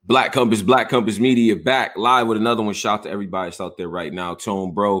Black Compass Media back live with another one. Shout out to everybody that's out there right now.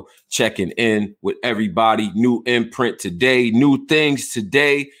 Tone Bro checking in with everybody. New imprint today, new things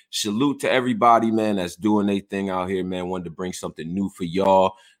today. Salute to everybody, man, that's doing their thing out here, man. Wanted to bring something new for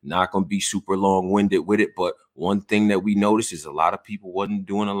y'all. Not going to be super long-winded with it, but one thing that we noticed is a lot of people wasn't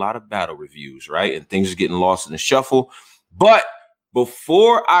doing a lot of battle reviews, right? And things are getting lost in the shuffle. But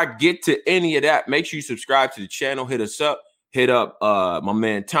before I get to any of that, make sure you subscribe to the channel. Hit us up. Hit up my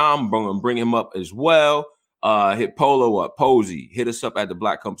man Tom, bring him up as well. Hit Polo up, Posey. Hit us up at the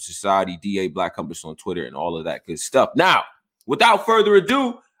Black Compass Society, DA Black Compass on Twitter, and all of that good stuff. Now, without further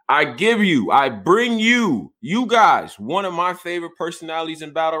ado, I bring you guys, one of my favorite personalities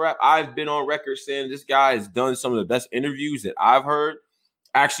in battle rap. I've been on record saying this guy has done some of the best interviews that I've heard.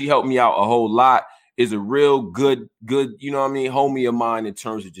 Actually helped me out a whole lot. Is a real good, you know what I mean, homie of mine in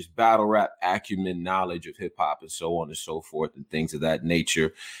terms of just battle rap acumen, knowledge of hip hop, and so on and so forth, and things of that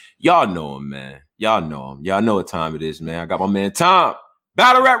nature. Y'all know him, man. Y'all know him. Y'all know what time it is, man. I got my man Tom.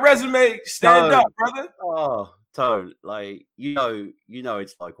 Battle rap resume. Stand up, brother. Oh, Tone, like you know,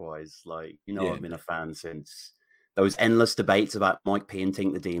 it's likewise. Like yeah. I've been a fan since those endless debates about Mike P and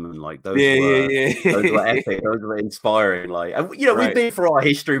Tink the Demon, like those those were epic, those were inspiring. Like, and, we've been through our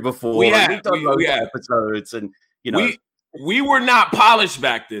history before. We've done those episodes, and we were not polished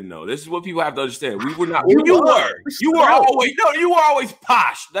back then, though. This is what people have to understand. We were not. You were always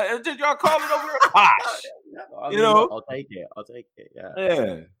posh. Y'all call it over here posh. I'll take it.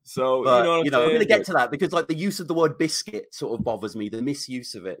 Yeah. So but, I'm going to get to that because like the use of the word biscuit sort of bothers me. The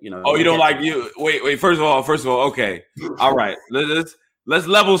misuse of it. Oh, you don't like you? Wait. First of all, okay. All right. Let's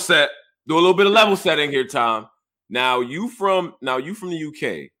level set. Do a little bit of level setting here, Tom. Now you from the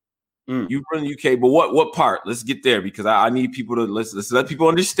UK. You from the UK, but what part? Let's get there because I need people to let's let people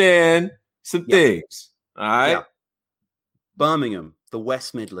understand some things. All right. Yeah. Birmingham, the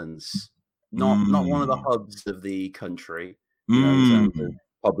West Midlands. Not one of the hubs of the country, in terms of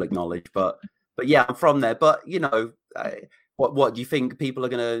public knowledge, but yeah, I'm from there. But what do you think people are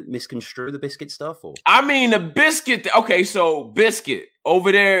going to misconstrue the biscuit stuff? Or I mean, the biscuit. Okay, so biscuit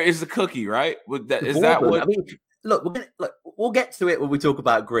over there is the cookie, right? Is that what? I mean, look, we'll get to it when we talk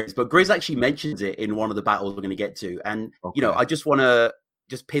about Grizz, but Grizz actually mentions it in one of the battles we're going to get to, and I just want to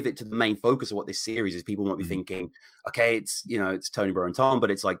pivot to the main focus of what this series is. People might be thinking, okay, it's Tony Bro and Tom, but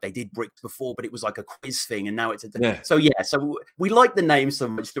it's like they did Bricks before, but it was like a quiz thing, and now it's so we like the name so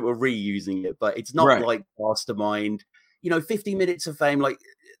much that we're reusing it, but it's not like Mastermind. 50 minutes of fame, like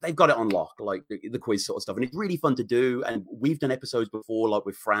they've got it on lock, like the quiz sort of stuff, and it's really fun to do. And we've done episodes before, like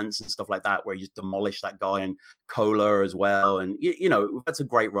with France and stuff like that, where you just demolish that guy, and Cola as well, and we've had some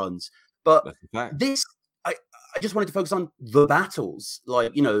great runs. But this, I just wanted to focus on the battles.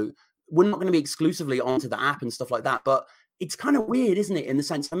 Like, we're not going to be exclusively onto the app and stuff like that, but it's kind of weird, isn't it? In the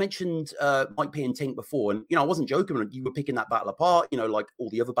sense, I mentioned Mike P and Tink before, and, I wasn't joking when you were picking that battle apart, like all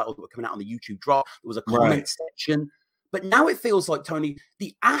the other battles that were coming out on the YouTube drop. There was a comment section. But now it feels like, Tony,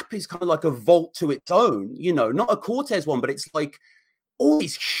 the app is kind of like a vault to its own, not a Cortez one, but it's like all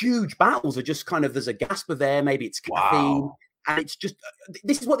these huge battles are just kind of, there's a gasp of air, maybe it's caffeine, and it's just,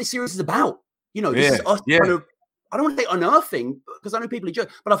 this is what this series is about. This is us kind of, I don't want to say unearthing, because I know people enjoy,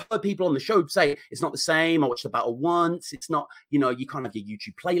 but I've heard people on the show say it's not the same. I watched the battle once. It's not, you kind of have your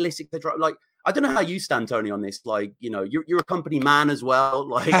YouTube playlist, etc. Like, I don't know how you stand, Tony, on this. Like, you're a company man as well.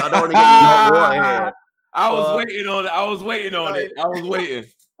 Like, I don't want to get not right here. I was waiting on it. I was waiting.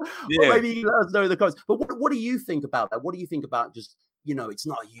 Yeah. Well, maybe you let us know in the comments. But what do you think about that? What do you think about just, it's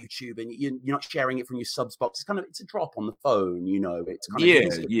not YouTube and you're not sharing it from your subs box. It's a drop on the phone, It's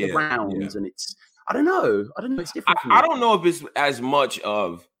kind of rounds and it's, I don't know. It's different. I don't know if it's as much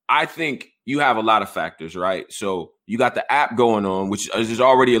of, I think you have a lot of factors, right? So you got the app going on, which is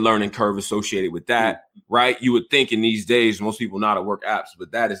already a learning curve associated with that, right? You would think in these days, most people know how to work apps,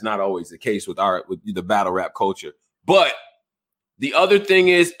 but that is not always the case with the battle rap culture. But the other thing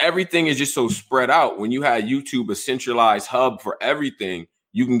is everything is just so spread out. When you had YouTube, a centralized hub for everything,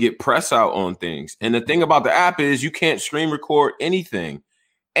 you can get press out on things. And the thing about the app is you can't stream record anything.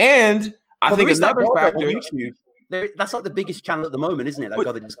 And I think another factor, that's like the biggest channel at the moment, isn't it? That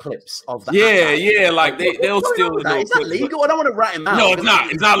guy that does clips of that. Like they'll still. Is that legal? I don't want to rat him out. No, it's not.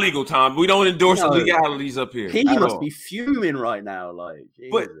 It's not legal, Tom. We don't endorse the legalities up here. He must be fuming right now, like.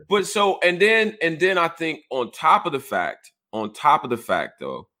 But so and then I think on top of the fact,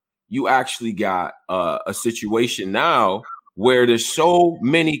 though, you actually got a situation now where there's so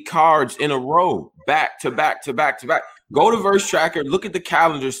many cards in a row, back to back to back to back. Go to Verse Tracker, look at the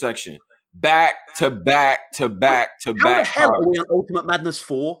calendar section. Back to back to back to back. How the hell are we on Ultimate Madness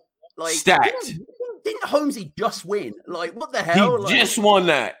 4? Like stacked. didn't Holmesy just win? Like, what the hell? He just won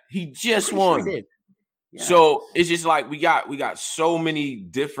that. He just won. Sure he did. Yeah. So it's just like we got so many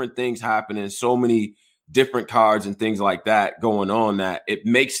different things happening, so many different cards and things like that going on that it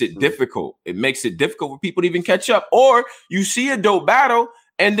makes it difficult. It makes it difficult for people to even catch up. Or you see a dope battle,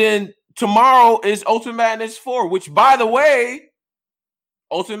 and then tomorrow is Ultimate Madness 4, which, by the way,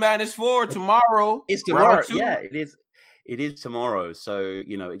 Ultimate Madness 4 tomorrow. It's tomorrow. Yeah, it is. It is tomorrow. So,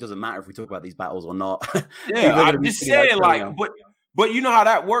 you know, it doesn't matter if we talk about these battles or not. Yeah, I'm just saying, like, but you know how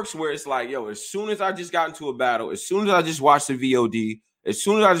that works, where it's like, yo, as soon as I just got into a battle, as soon as I just watched the VOD, as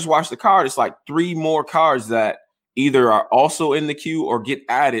soon as I just watched the card, it's like 3 more cards that either are also in the queue or get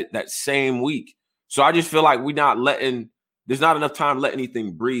added that same week. So I just feel like there's not enough time to let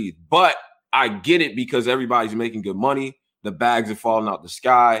anything breathe. But I get it because everybody's making good money. The bags are falling out the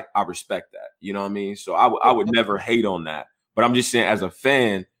sky. I respect that. You know what I mean? So I would never hate on that. But I'm just saying, as a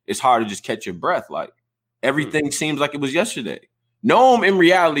fan, it's hard to just catch your breath. Like, everything seems like it was yesterday. Gnome in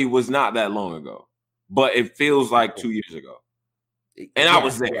reality was not that long ago, but it feels like 2 years ago. And I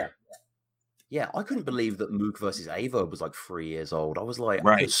was there. Yeah, I couldn't believe that Mook versus Ava was like 3 years old. I was like,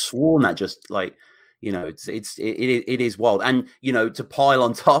 I could have sworn that just like, you know, it is wild. And, you know, to pile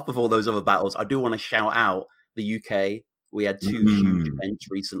on top of all those other battles, I do want to shout out the UK. We had 2 huge events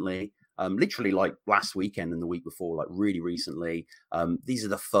recently. Literally like last weekend and the week before, like really recently. These are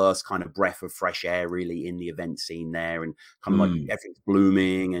the first kind of breath of fresh air really in the event scene there, and kind of like everything's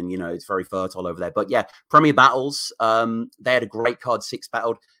blooming, and you know, it's very fertile over there. But yeah, Premier Battles, they had a great card, 6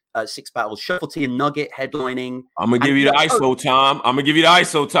 battles. Shuffle T and Nugget headlining. I'm gonna give you the ISO, Tom.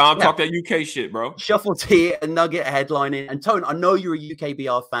 Yeah. Talk that UK shit, bro. Shuffle T and Nugget headlining. And Tone, I know you're a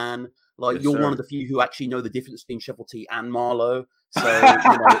UKBR fan. Like, yes, you're one of the few who actually know the difference between Shuffle T and Marlowe. So, you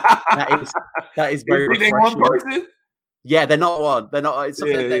know, that is very refreshing. One person? Yeah, they're not one. They're not. It's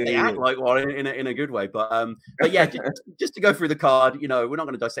something they act like one in a good way. But yeah, just to go through the card, you know, we're not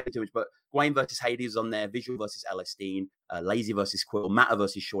going to dissect too much. But Gawain versus Hades is on there. Visual versus LS Dean, Lazy versus Quill, Matter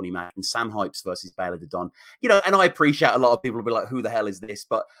versus Shawnee Mac, and Sam Hypes versus Baylor the Don. You know, and I appreciate a lot of people will be like, "Who the hell is this?"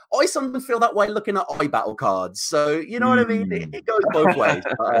 But I sometimes feel that way looking at iBattle cards. So you know what I mean? It goes both ways.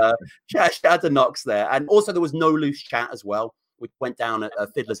 Shout out to Knox there, and also there was no loose chat as well, which went down at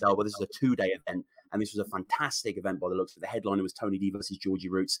Fiddler's Elbow. This is a 2-day event. And this was a fantastic event by the looks of it. The headliner was Tony D versus Georgie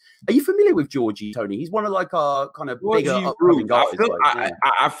Roots. Are you familiar with Georgie, Tony? He's one of like our kind of bigger upcoming guys.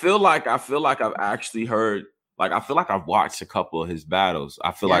 I feel like I've actually heard, like, I feel like I've watched a couple of his battles.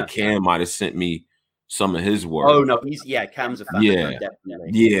 I feel like Cam might have sent me some of his work. Oh no, Cam's a fan. Yeah,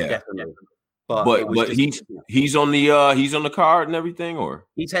 definitely. Yeah, definitely. But he's on the card and everything, or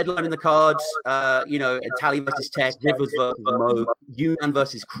he's headlining the cards. You know, Tally versus Tech, Rivers versus Mo, U-Man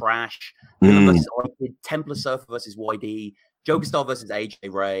versus Crash, versus Orchid, Templar Surfer versus YD, Joker Star versus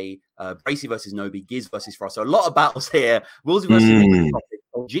AJ Ray, Bracy versus Nobi, Giz versus Frost. So a lot of battles here. Willsy versus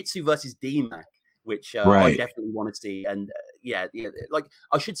Jitsu versus D-Mac, which I definitely want to see. And yeah, like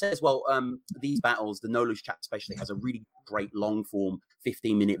I should say as well, these battles, the No Loose chat especially, has a really great long form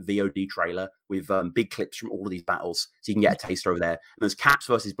 15-minute VOD trailer with big clips from all of these battles, so you can get a taster over there. And there's Caps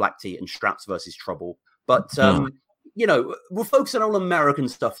versus Black Tea and Straps versus Trouble. But you know, we're focusing on American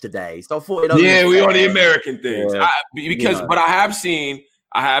stuff today, so I thought we on the American things. But I have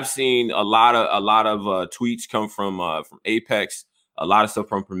seen a lot of tweets come from Apex, a lot of stuff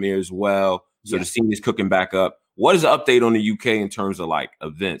from Premier as well. So the scene is cooking back up. What is the update on the UK in terms of like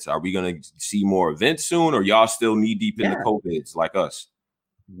events? Are we going to see more events soon, or y'all still knee deep in the COVIDs like us?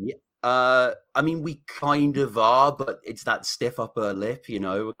 Yeah. I mean, we kind of are, but it's that stiff upper lip, you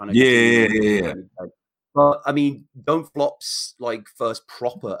know. We're kind of yeah. But I mean, Don't Flop's like first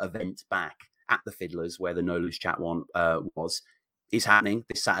proper event back at the Fiddlers, where the No Loose Chat one is happening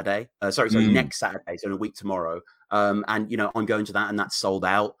this Saturday. Next Saturday, so in a week tomorrow. And you know, I'm going to that, and that's sold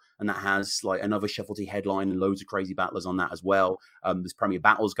out. And that has like another Shuffle T headline and loads of crazy battlers on that as well. There's Premier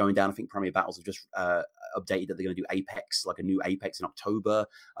Battles going down. I think Premier Battles have just updated that they're going to do Apex, like a new Apex in October.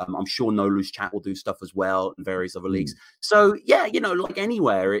 I'm sure No Loose Chat will do stuff as well, and various other leagues. So yeah, you know, like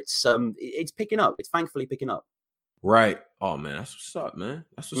anywhere, it's picking up. It's thankfully picking up. Right. Oh man, that's what's up, man.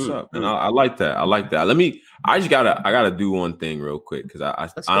 That's what's up. And I like that. I like that. I gotta do one thing real quick, because I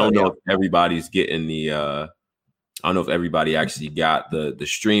don't know if everybody's getting the I don't know if everybody actually got the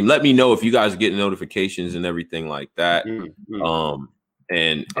stream. Let me know if you guys are getting notifications and everything like that. And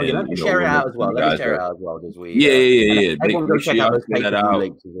let me share it out as well. Let me share it out as well, because we everyone go check out those pay-per-view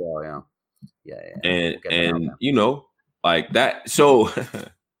links as well. And you know, like that. So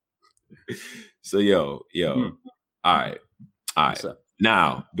yo. All right.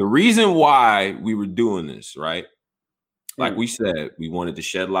 Now, the reason why we were doing this, right, like we said, we wanted to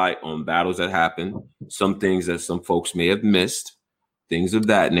shed light on battles that happened, some things that some folks may have missed, things of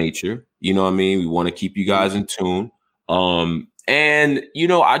that nature. You know what I mean? We want to keep you guys in tune. And you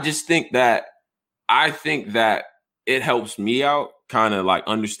know, I think that it helps me out kind of like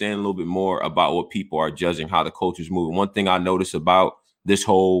understand a little bit more about what people are judging, how the culture's moving. One thing I notice about this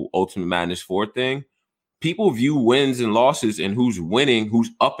whole Ultimate Madness 4 thing, people view wins and losses and who's winning, who's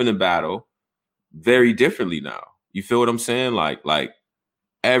up in the battle very differently now. You feel what I'm saying? Like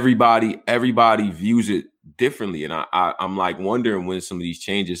everybody views it differently. And I'm like wondering when some of these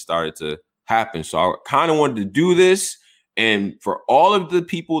changes started to happen. So I kind of wanted to do this. And for all of the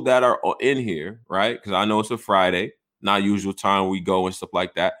people that are in here, right? Because I know it's a Friday, not usual time we go and stuff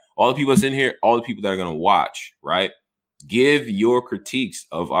like that. All the people that's in here, all the people that are going to watch, right? Give your critiques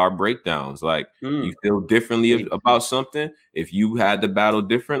of our breakdowns. Like you feel differently about something. If you had the battle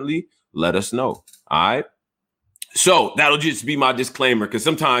differently, let us know. All right. So that'll just be my disclaimer. Because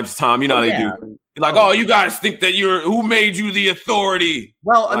sometimes, Tom, you know how they do. Like, oh, you guys think that who made you the authority?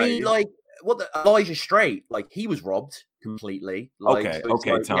 Well, I mean, like, Elijah Strait, like, he was robbed completely. Like, okay, so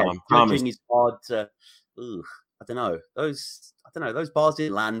okay, like, Tom. Judging is hard to. I don't know. Those bars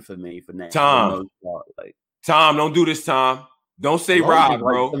didn't land for me for next. Tom, Tom, don't do this, Tom. Don't say Rob,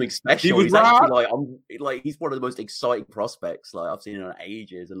 bro. Something special. He's Rob? He's one of the most exciting prospects like I've seen in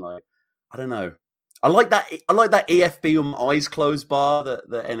ages, and like I don't know. I like that EFB with my eyes closed bar that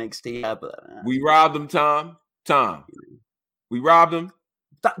the NXT had. But we robbed them, Tom. Tom, we robbed them.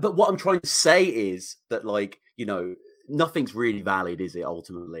 But what I'm trying to say is that, like, you know, nothing's really valid, is it?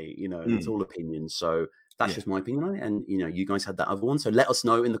 Ultimately, you know, it's all opinions. So that's just my opinion on it. And you know, you guys had that other one, so let us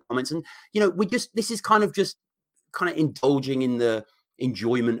know in the comments. And you know, this is kind of indulging in the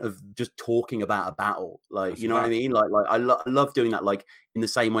enjoyment of just talking about a battle, like that's, you know what I mean? Like I love doing that, like in the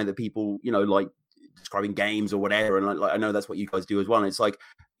same way that people, you know, like describing games or whatever. And like I know that's what you guys do as well. And it's like,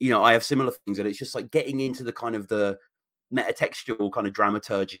 you know, I have similar things, and it's just like getting into the kind of the metatextual kind of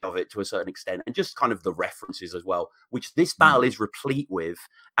dramaturgy of it to a certain extent, and just kind of the references as well, which this battle is replete with.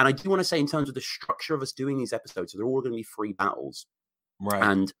 And I do want to say, in terms of the structure of us doing these episodes, so they're all going to be 3 battles, right?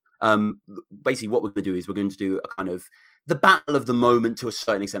 And basically what we're going to do is we're going to do a kind of the battle of the moment to a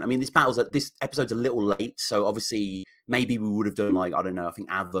certain extent. I mean, this episode's a little late, so obviously maybe we would have done, like, I don't know, I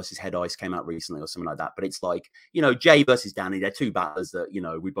think Av versus Head Ice came out recently or something like that. But it's like, you know, Jay versus Danny, they're 2 battlers that, you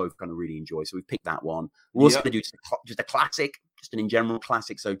know, we both kind of really enjoy. So we picked that one. We're also going to do just a classic, just an in general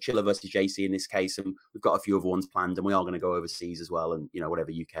classic. So Chiller versus JC in this case. And we've got a few other ones planned, and we are going to go overseas as well. And, you know,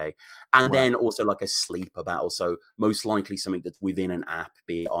 whatever UK. And then also like a sleeper battle. So most likely something that's within an app,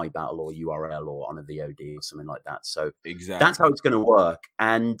 be it iBattle or URL or on a VOD or something like that. So exactly, that's how it's going to work.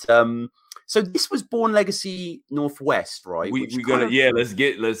 And so this was Born Legacy Northwest, right? We're gonna get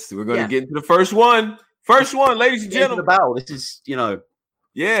into the first one. First one, ladies and gentlemen. The battle. This is, you know,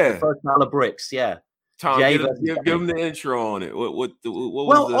 the first battle of bricks. Yeah. Tom, give them the intro on it. What was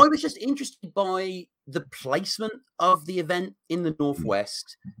I was just interested by the placement of the event in the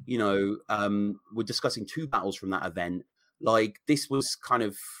Northwest. You know, we're discussing 2 battles from that event. Like, this was kind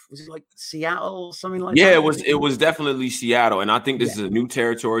of, was it like Seattle or something like that? Yeah, it was definitely Seattle. And I think this is a new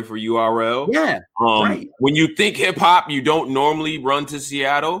territory for URL. Yeah. Right. When you think hip hop, you don't normally run to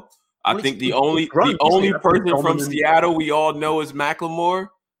Seattle. I think the only person from Seattle we all know is Macklemore,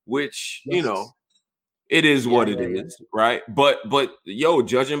 which, you know, it is what it is, right? But yo,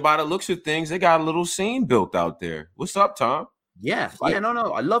 judging by the looks of things, they got a little scene built out there. What's up, Tom? Yeah. Like,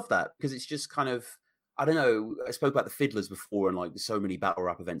 no, I love that, because it's just kind of, I don't know, I spoke about the Fiddlers before, and like so many battle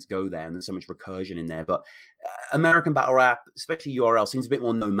rap events go there, and there's so much recursion in there. But American battle rap, especially URL, seems a bit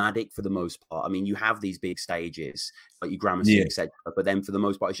more nomadic for the most part. I mean, you have these big stages like your Gramercy, etc. But then for the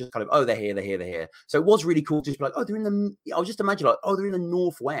most part, it's just kind of, oh, they're here. So it was really cool to just be like, oh, they're in the, I was just imagining like, oh, they're in the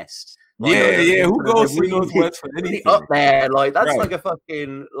Northwest. Like, yeah. Who goes to Northwest for anything? Up there, like that's like a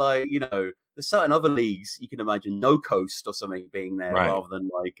fucking, like, you know, there's certain other leagues you can imagine, No Coast or something being there rather than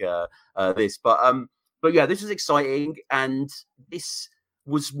like this. But yeah, this is exciting, and this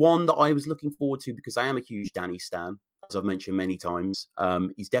was one that I was looking forward to because I am a huge Danny stan, as I've mentioned many times.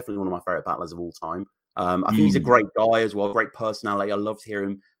 He's definitely one of my favorite battlers of all time. I think he's a great guy as well, great personality. I loved hearing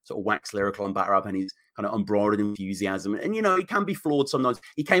him sort of wax lyrical on battle rap, and his kind of unbridled enthusiasm. And you know, he can be flawed sometimes.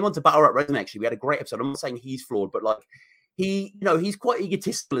 He came on to Battle Rap Resume, actually. We had a great episode. I'm not saying he's flawed, but like, he, you know, he's quite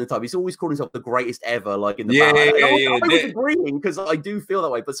egotistical in the time. He's always calling himself the greatest ever, like in the battle. I was agreeing, because I do feel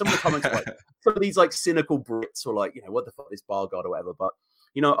that way. But some of the comments, like some of these like cynical Brits were like, you know, what the fuck, this bar god or whatever. But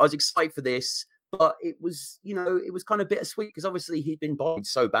you know, I was excited for this, but it was, you know, it was kind of bittersweet because obviously he'd been bodied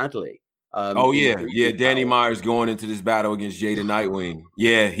so badly. Danny Myers going into this battle against Jada Nightwing.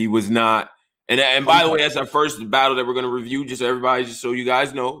 Yeah, he was not. And by the way, that's our first battle that we're going to review. Just everybody, just so you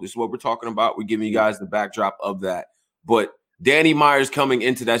guys know, this is what we're talking about. We're giving you guys the backdrop of that. But Danny Myers coming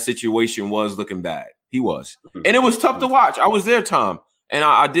into that situation was looking bad. He was. And it was tough to watch. I was there, Tom. And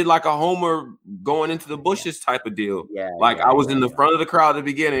I did like a Homer going into the bushes type of deal. I was in the front of the crowd at the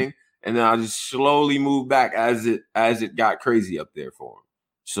beginning, and then I just slowly moved back as it got crazy up there for him.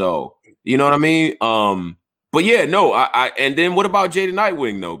 So, you know what I mean? But yeah, no, I and then what about Jay the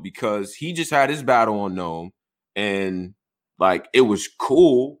Nightwing though? Because he just had his battle on Gnome, and like it was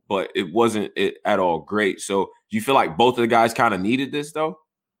cool, but it wasn't at all great. So do you feel like both of the guys kind of needed this though?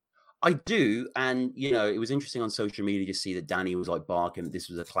 I do, and it was interesting on social media to see that Danny was like barking that this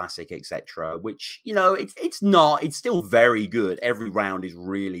was a classic, etc. Which it's not. It's still very good. Every round is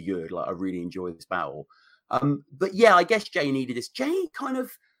really good. Like I really enjoy this battle. But yeah, I guess Jay needed this. Jay kind of.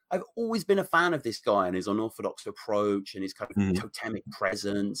 I've always been a fan of this guy and his unorthodox approach and his kind of totemic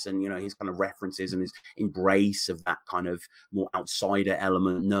presence and, his kind of references and his embrace of that kind of more outsider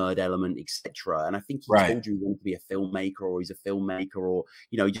element, nerd element, etc. And I think he told you he wanted to be a filmmaker or he's a filmmaker or,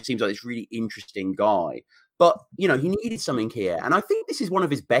 he just seems like this really interesting guy. But, he needed something here. And I think this is one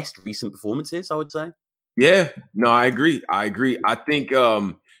of his best recent performances, I would say. Yeah, no, I agree. I think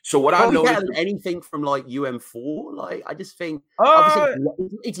so what I know is anything from like UM4, like I just think obviously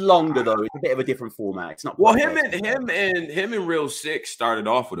it's longer though. It's a bit of a different format. It's not him and Real Six started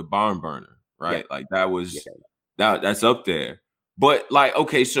off with a barn burner, right? Yeah. Like that was that's up there. But like,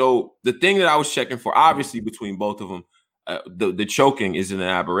 okay, so the thing that I was checking for, obviously between both of them, the choking is an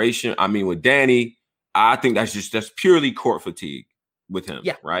aberration. I mean, with Danny, I think that's purely court fatigue with him,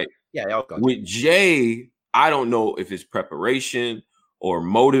 right? Yeah, with Jay, I don't know if it's preparation or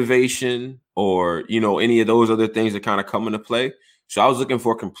motivation or, any of those other things that kind of come into play. So I was looking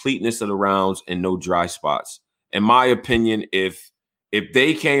for completeness of the rounds and no dry spots. In my opinion, if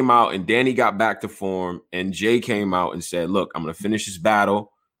they came out and Danny got back to form and Jay came out and said, look, I'm going to finish this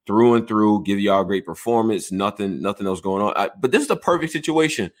battle through and through, give y'all a great performance, nothing else going on. But this is the perfect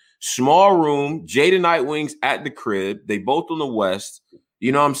situation. Small room, Jay the Nightwing's at the crib. They both on the West.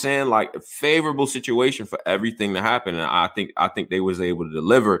 You know what I'm saying? Like a favorable situation for everything to happen. And I think they was able to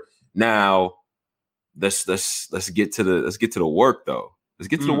deliver. Now, let's get to the work though. Let's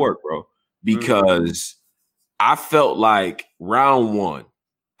get to the work, bro. Because I felt like round one,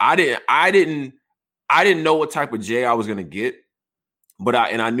 I didn't know what type of Jay I was gonna get, but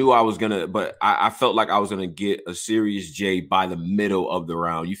I felt like I was gonna get a serious Jay by the middle of the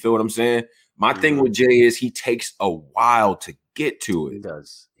round. You feel what I'm saying? My thing with Jay is he takes a while to get to it. He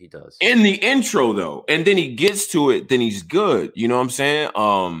does. In the intro though, and then he gets to it, then he's good. You know what I'm saying?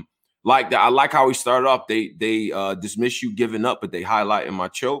 I like how he started off. They dismiss you giving up, but they highlight in my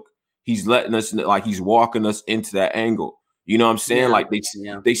choke. He's letting us like he's walking us into that angle. You know what I'm saying? Like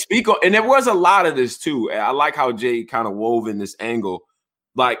they speak on, and there was a lot of this too. I like how Jay kind of wove in this angle.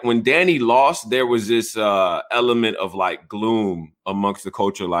 Like when Danny lost, there was this element of like gloom amongst the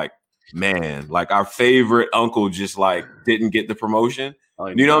culture. Like, man, like our favorite uncle just like didn't get the promotion.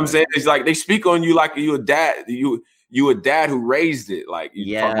 You know what I'm saying? It's like they speak on you like you a dad. You a dad who raised it. Like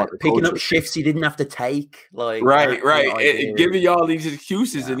picking up shifts he didn't have to take. Like right. And giving y'all these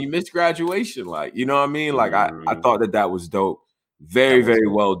excuses, and he missed graduation. Like, you know what I mean? Like I thought that was dope. Very, very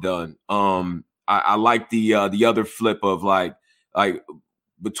well done. I like the other flip of like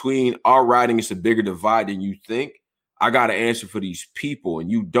between our writing is a bigger divide than you think. I got to answer for these people, and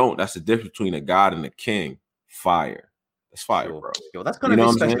you don't. That's the difference between a god and a king. Fire. That's fire, bro. Sure. That's kind of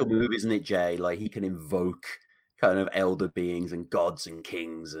his special move, isn't it, Jay? Like he can invoke kind of elder beings and gods and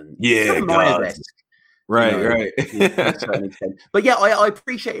kings and gods. Right. But yeah, I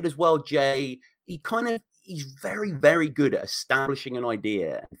appreciate it as well, Jay. He's very, very good at establishing an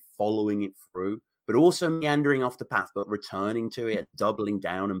idea and following it through, but also meandering off the path, but returning to it, doubling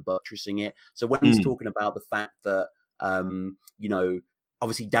down and buttressing it. So when he's talking about the fact that,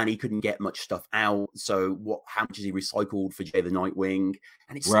 obviously Danny couldn't get much stuff out. So how much has he recycled for Jay the Nightwing?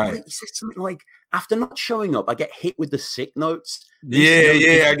 And it's he says something like, after not showing up, I get hit with the sick notes. I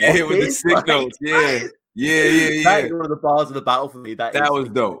get hit with the sick notes. Yeah. That is one of the bars of the battle for me. That was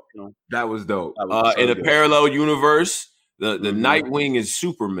dope. That was dope. In a parallel universe, the Nightwing is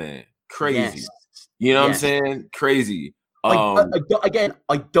Superman. Crazy. Yes. You know what I'm saying? Crazy. I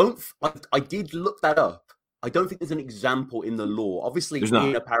did look that up. I don't think there's an example in the law. Obviously,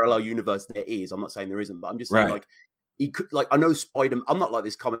 in a parallel universe, there is. I'm not saying there isn't, but I'm just saying, like, he could, like, I know Spider-Man. I'm not like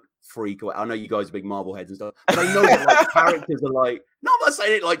this comic freak, or I know you guys are big Marvel heads and stuff, but I know that like characters are like. No, I'm not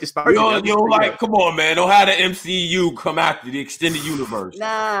saying it like disparaging. Come on, man. Don't have the MCU come after the extended universe.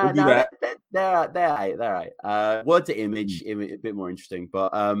 Nah, they're right. Word to image, a bit more interesting,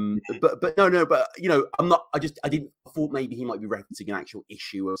 but no, but I'm not. I thought maybe he might be referencing an actual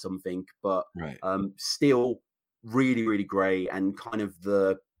issue or something, but still really, really great, and kind of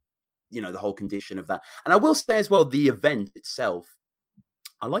the whole condition of that. And I will say as well, the event itself,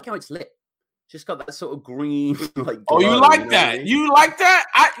 I like how it's lit. Just got that sort of green, like. Glow, you like that? I mean? You like that?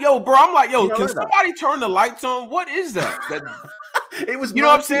 Bro, I'm like, can somebody turn the lights on? What is that? It was, know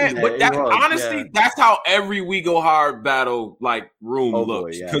what I'm saying? But that honestly, that's how every We Go Hard battle room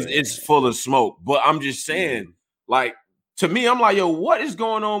looks, because it's full of smoke. But I'm just saying, to me, I'm like, what is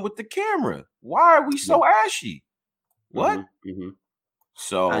going on with the camera? Why are we so ashy? What? Mm-hmm.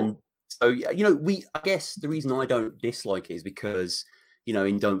 So I guess the reason I don't dislike it is because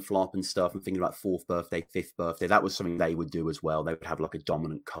in Don't Flop and stuff, I'm thinking about 4th birthday, 5th birthday. That was something they would do as well. They would have a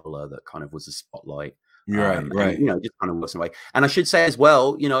dominant color that kind of was the spotlight. Right. And, just kind of works away. And I should say as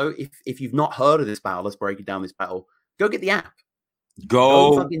well, if you've not heard of this battle, let's break it down. This battle, go get the app.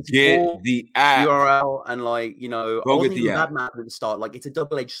 Go get the app URL and go get the app. Mad at the start. It's a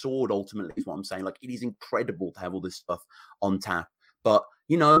double-edged sword. Ultimately, is what I'm saying. It is incredible to have all this stuff on tap, but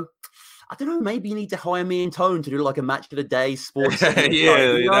I don't know. Maybe you need to hire me and Tone to do a match of the day sports. That'd be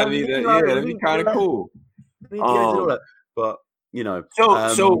kind of cool. But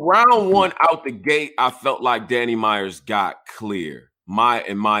so round one out the gate, I felt like Danny Myers got clear.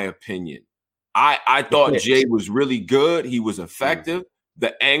 In my opinion, I thought Jay was really good. He was effective.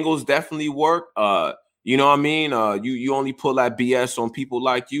 The angles definitely work. You know what I mean? You only pull that BS on people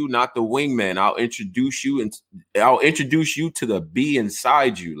like you, not the wingman. I'll introduce you to the B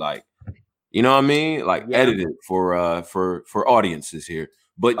inside you, you know what I mean? Edited for audiences here.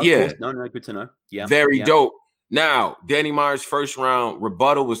 But of course. No, good to know. Yeah, very dope. Now, Danny Myers' first round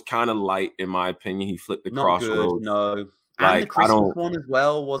rebuttal was kind of light, in my opinion. He flipped the crossroads. No, and the Christmas one as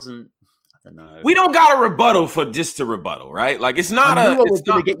well wasn't. I don't know. We don't got a rebuttal for just to rebuttal, right? It's not I was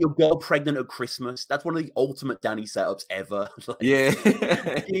going to get your girl pregnant at Christmas. That's one of the ultimate Danny setups ever.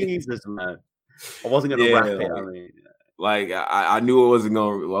 Jesus, man. I wasn't going to wrap it. I mean, I knew I wasn't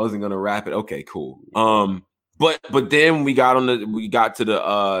gonna wrap it. Okay, cool. But then we got to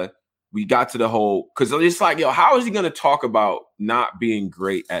the whole, because it's how is he gonna talk about not being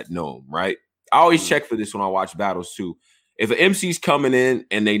great at Gnome, right? I always check for this when I watch battles too. If an MC's coming in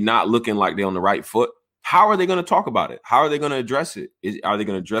and they not looking like they're on the right foot, how are they gonna talk about it? How are they gonna address it? Are they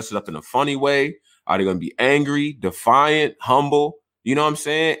gonna dress it up in a funny way? Are they gonna be angry, defiant, humble? You know what I'm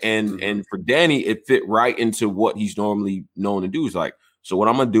saying? And for Danny, it fit right into what he's normally known to do. It's so what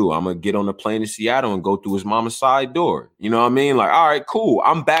I'm going to do, I'm going to get on the plane to Seattle and go through his mama's side door. You know what I mean? All right, cool.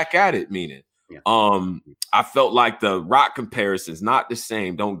 I'm back at it, meaning. Yeah. I felt like the Rock comparisons, not the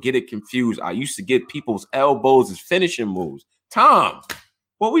same. Don't get it confused. I used to get people's elbows as finishing moves. Tom,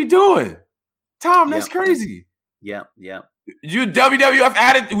 what we doing? Tom, that's crazy. Yeah. You WWF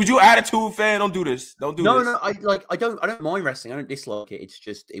attitude? Would you attitude fan? Don't do this. Don't do this. No. I don't mind wrestling. I don't dislike it. It's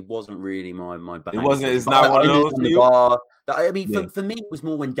just it wasn't really my bag. It wasn't. It's not one of those for you. I mean, for me, it was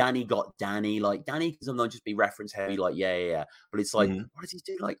more when Danny got Danny. Danny can sometimes just be reference heavy. Yeah. But it's what does he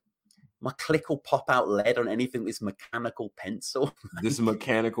do? My click will pop out lead on anything with this mechanical pencil. This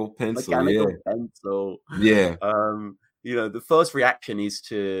mechanical pencil. Pencil. Yeah. The first proper reaction is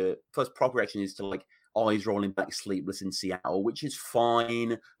to eyes rolling back, sleepless in Seattle, which is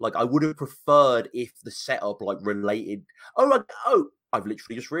fine. I would have preferred if the setup related. I've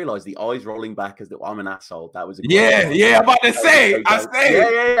literally just realized the eyes rolling back as the I'm an asshole. That was a I'm about to say.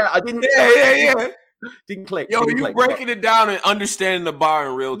 I didn't. Yeah. Didn't click. Yo, you breaking it down and understanding the bar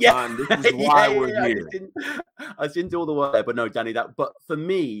in real time. This is why we're here. I didn't do all the work there, but no, Danny. But for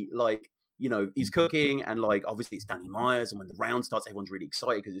me, he's cooking, and obviously it's Danny Myers, and when the round starts, everyone's really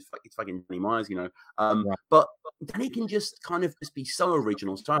excited because it's fucking Danny Myers, But Danny can just kind of just be so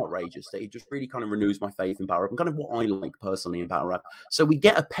original, so outrageous that it just really kind of renews my faith in battle rap and kind of what I like personally in battle rap. So we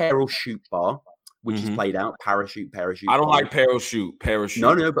get a parachute bar, which is played out. Parachute. I don't like parachute.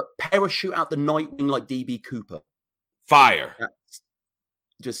 No, but parachute out the Nightwing like DB Cooper. Fire.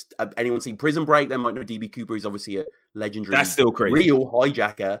 Just anyone seen Prison Break? They might know DB Cooper is obviously a legendary, that's still crazy, real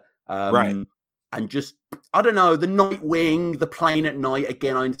hijacker. Right. And just, I don't know, the Nightwing, the plane at night.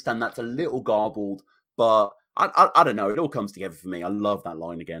 Again, I understand that's a little garbled, but I don't know. It all comes together for me. I love that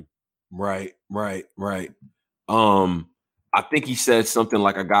line again. Right. I think he said something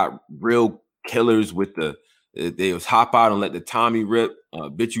like, I got real killers with they was hop out and let the Tommy rip.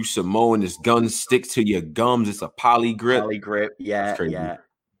 Bitch, you Samoan, this gun sticks to your gums. It's a poly grip. Yeah.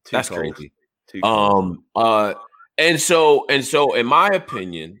 That's crazy. And so, in my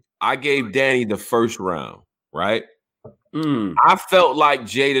opinion, I gave Danny the first round, right? I felt like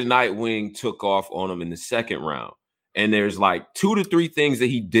Jay the Nightwing took off on him in the second round. And there's like 2 to 3 things that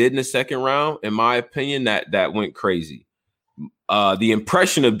he did in the second round, in my opinion, that went crazy. The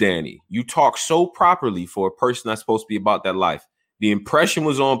impression of Danny, you talk so properly for a person that's supposed to be about that life. The impression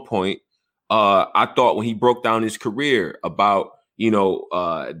was on point. I thought when he broke down his career about,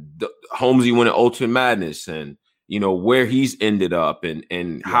 the Holmesy winning Ultimate Madness and, where he's ended up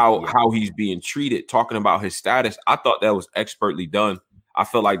and how he's being treated, talking about his status, I thought that was expertly done. I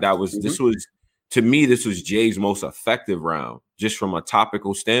felt like this was Jay's most effective round, just from a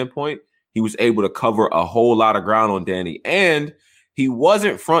topical standpoint. He was able to cover a whole lot of ground on Danny, and he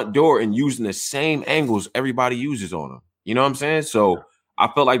wasn't front door and using the same angles everybody uses on him. You know what I'm saying? So I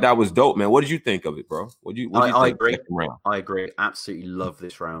felt like that was dope, man. What did you think of it, bro? I agree. I agree. Absolutely love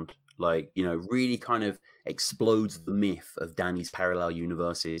this round. Like, really kind of explodes the myth of Danny's parallel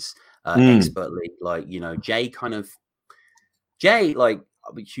universes expertly. Like, Jay, like,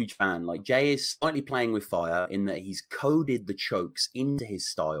 I'm a huge fan. Like, Jay is slightly playing with fire in that he's coded the chokes into his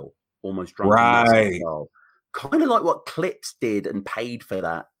style, almost right. Style. Kind of like what Clips did and paid for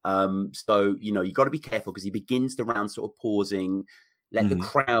that. So, you got to be careful because he begins the round sort of pausing, let the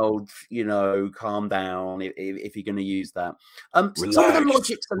crowd, calm down if you're going to use that. Relax, some of the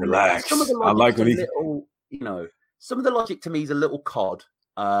logic, relax. Some of the logic, I like some of the logic to me is a little cod.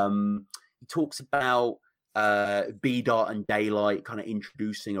 He talks about B-Dot and Daylight kind of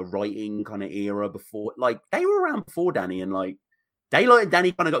introducing a writing kind of era before, like they were around before Danny, and like Daylight and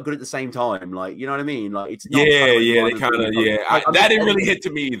Danny kind of got good at the same time. Like, you know what I mean? Like, it's not that didn't really hit to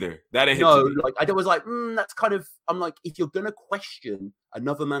me either. That didn't hit to me. Like I was like, that's kind of. I'm like, if you're gonna question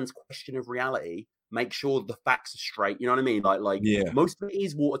another man's question of reality, make sure the facts are straight. You know what I mean? Like, most of it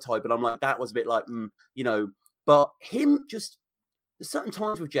is watertight, but I'm like, that was a bit like, But him just certain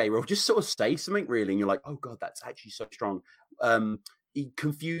times with J Roll just sort of say something really, and you're like, oh god, that's actually so strong. He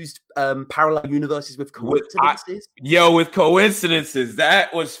confused parallel universes with coincidences. With coincidences.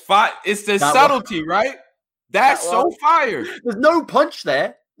 That was fire. It's the subtlety, right? That's so fire. There's no punch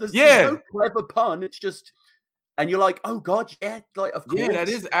there. There's no clever pun. It's just, and you're like, oh god, like of course. Yeah, that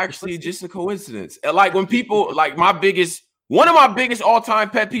is actually just a coincidence. Like when people, like one of my biggest all-time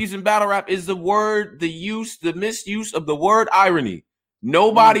pet peeves in battle rap is the misuse of the word irony.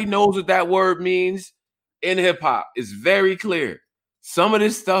 Nobody knows what that word means in hip-hop. It's very clear. Some of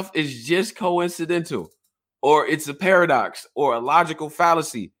this stuff is just coincidental, or it's a paradox, or a logical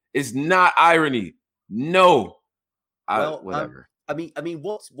fallacy. It's not irony. No. Whatever. I mean,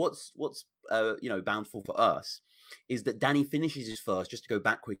 what's bountiful for us is that Danny finishes his first, just to go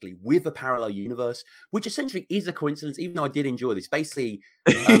back quickly, with a parallel universe, which essentially is a coincidence, even though I did enjoy this. Basically,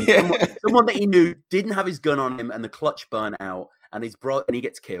 someone that he knew didn't have his gun on him, and the clutch burnt out, and he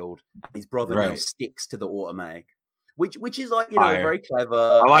gets killed, and his brother now sticks to the automatic. Which is like, very clever.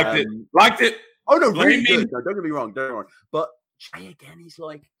 I liked it. Oh no, really good. No, don't get me wrong. But Jay again, he's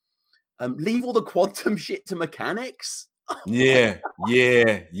like, leave all the quantum shit to mechanics. Yeah.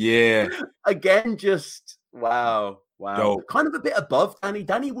 Again, just wow. Dope. Kind of a bit above Danny.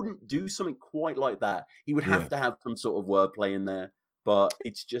 Danny wouldn't do something quite like that. He would have to have some sort of wordplay in there. But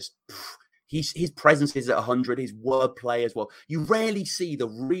it's just his presence is at 100. His wordplay as well. You rarely see the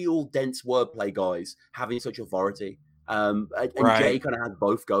real dense wordplay guys having such authority. And Jay kind of has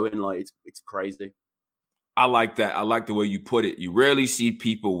both going. Like it's crazy. I like that. I like the way you put it. You rarely see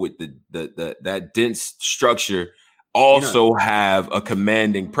people with that dense structure also have a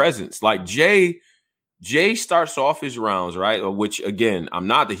commanding presence. Like Jay starts off his rounds, right? Which again, I'm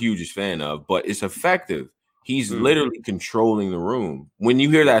not the hugest fan of, but it's effective. He's literally controlling the room. When you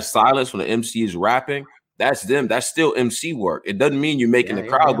hear that silence when the MC is rapping, that's them. That's still MC work. It doesn't mean you're making the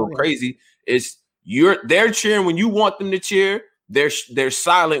crowd go crazy. It's they're cheering when you want them to cheer. They're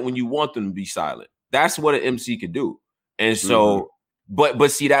silent when you want them to be silent. That's what an MC could do. And so,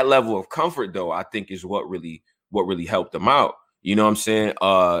 but see, that level of comfort though, I think is what really helped them out. You know what I'm saying?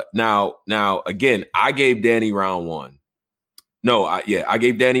 Now again, I gave Danny round 1. No, I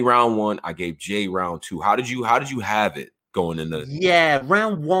gave Danny round 1. I gave Jay round 2. How did you have it going into? Yeah,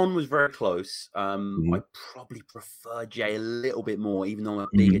 round 1 was very close. I probably prefer Jay a little bit more, even though I'm a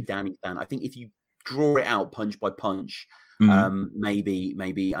bigger Danny fan. I think if you draw it out punch by punch,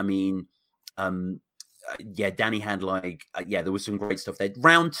 maybe. I mean, Danny had there was some great stuff there.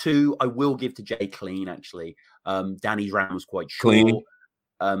 Round 2, I will give to Jay clean. Actually, Danny's round was quite short. Clean.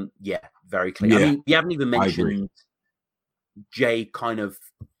 Very clean. I mean, we haven't even mentioned Jay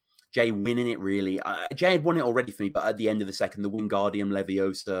winning it really. Jay had won it already for me, but at the end of the second, the Wingardium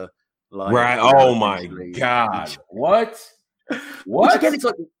Leviosa, right? Oh my god! What? Which again, it's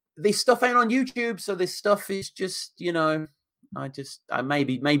like this stuff ain't on YouTube, so this stuff is just, you know, I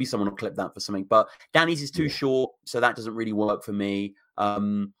maybe someone will clip that for something, but Danny's is too short, so that doesn't really work for me.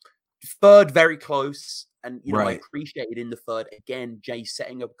 Third, very close, and you know, I appreciated in the third again, Jay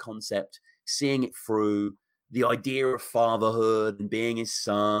setting up a concept, seeing it through, the idea of fatherhood and being his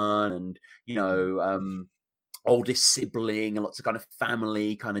son, and you know, oldest sibling, and lots of kind of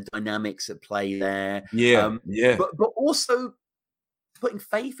family kind of dynamics at play there. But also putting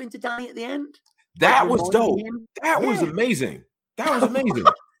faith into Danny at the end. That was dope. That was amazing. That was amazing.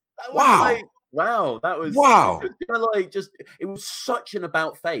 Wow. Wow, that was wow. It was kind of like it was such an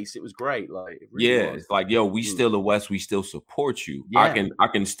about face. It was great. Like, it really was. It's like, yo, we still the West, we still support you. I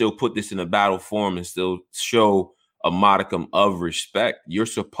can still put this in a battle form and still show a modicum of respect. You're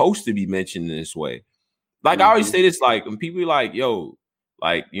supposed to be mentioned in this way. Like I always say this, like when people are like, yo,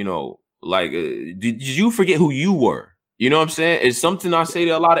 like, you know, like did you forget who you were? You know what I'm saying? It's something I say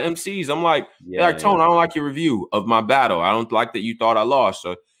to a lot of MCs. I'm like, Tone, I don't like your review of my battle. I don't like that you thought I lost.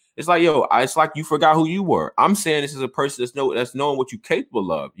 So it's like, yo, it's like you forgot who you were. I'm saying this is a person that's knowing what you're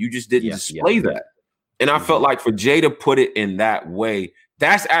capable of. You just didn't display that. And I felt like for Jay to put it in that way,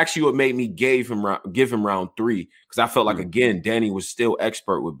 that's actually what made me give him round 3. Because I felt like, again, Danny was still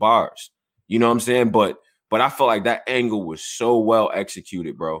expert with bars. You know what I'm saying? But I felt like that angle was so well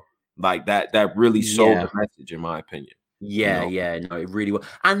executed, bro. Like that really sold the message, in my opinion. Yeah, you know? No, it really was.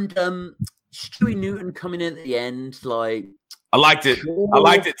 And Stewie Newton coming in at the end, like, I liked it. I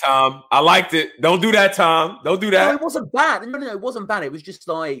liked it, Tom. I liked it. Don't do that, Tom. Don't do that. No, it wasn't bad. No, it wasn't bad. It was just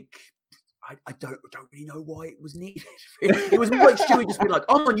like, I don't really know why it was needed. It was more like Stewie just being like,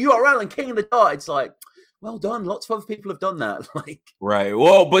 I'm on URL and King of the Dart. It's like, well done. Lots of other people have done that. Like, right.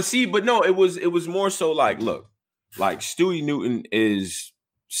 Well, but no, it was more so like, look, like Stewie Newton is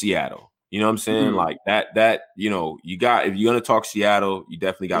Seattle. You know what I'm saying? Like that, you know, if you're gonna talk Seattle, you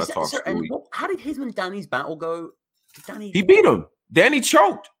definitely gotta talk Stewie. How did his and Danny's battle go? He beat him. Danny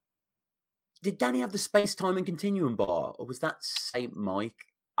choked. Did Danny have the space, time, and continuum bar, or was that Saint Mike?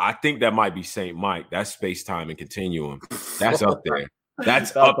 I think that might be Saint Mike. That's space, time, and continuum. That's up there.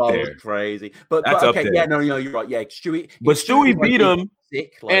 That's up there. Crazy. But okay, yeah, no, you're right. Yeah, Stewie. But Stewie beat him,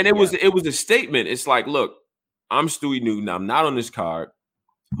 and it was a statement. It's like, look, I'm Stewie Newton. I'm not on this card,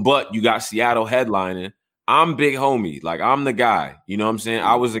 but you got Seattle headlining. I'm big homie. Like, I'm the guy. You know what I'm saying?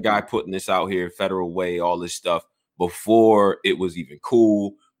 I was the guy putting this out here, Federal Way, all this stuff before it was even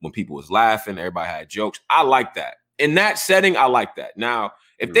cool. When people was laughing, everybody had jokes. I like that. In that setting, I like that. Now,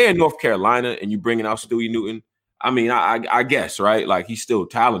 if they're in North Carolina and you bringing out Stewie Newton, I mean, I guess, right? Like, he's still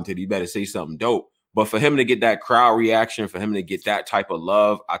talented. He better say something dope. But for him to get that crowd reaction, for him to get that type of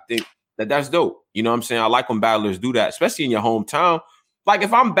love, I think that's dope. You know what I'm saying? I like when battlers do that, especially in your hometown. Like,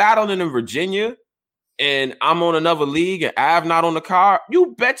 if I'm battling in Virginia and I'm on another league and Av not on the card,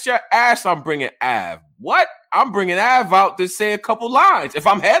 you bet your ass I'm bringing Av. What? I'm bringing Av out to say a couple lines. If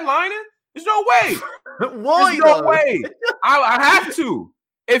I'm headlining, there's no way. Why? There's no way. I have to.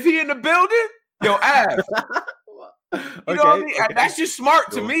 If he in the building, yo, Av. You know what I mean? That's just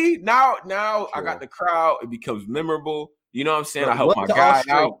smart to me. Now I got the crowd. It becomes memorable. You know what I'm saying? I help my guy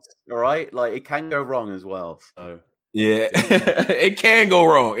out. All right? Like, it can go wrong as well. So yeah, it can go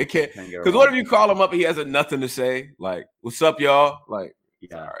wrong. It can. Because what if you call him up and he has nothing to say? Like, what's up, y'all? Like,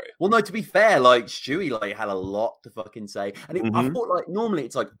 yeah. All right. Well, no, to be fair, like, Stewie, like, had a lot to fucking say. And I thought, like, normally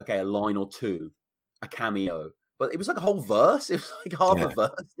it's like, okay, a line or two, a cameo. But it was like a whole verse. It was like half a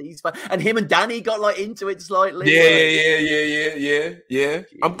verse. And him and Danny got, like, into it slightly. Yeah.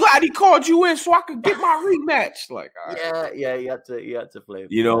 I'm glad he called you in so I could get my rematch. Like, all right. Yeah, you had to play.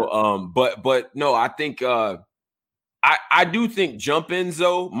 You know, but no, I think I do think jump ins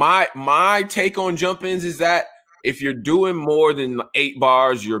though. My take on jump ins is that if you're doing more than 8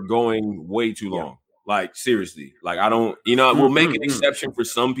 bars, you're going way too long. Like, seriously. Like, I don't, you know, we'll make an exception for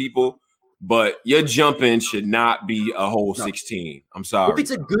some people, but your jump in should not be a whole 16. I'm sorry.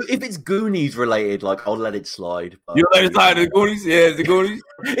 If it's Goonies related, like, I'll let it slide. You let it slide to the Goonies? Yeah, it's the Goonies.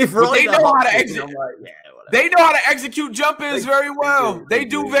 If they know how to exit. They know how to execute jump-ins very well. They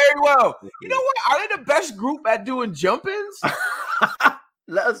do very well. You know what? Are they the best group at doing jump-ins?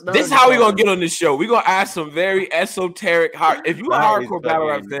 Let us know. This is how we're going to get on this show. We're going to ask some very esoteric If you're a hardcore battle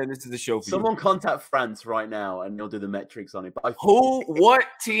rap fan, this is the show for you. Someone contact France right now, and they'll do the metrics on it. But what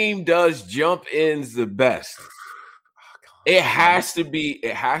team does jump-ins the best? It has to be.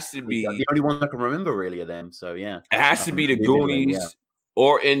 The only one I can remember, really, of them. So, yeah. It has to be the Goonies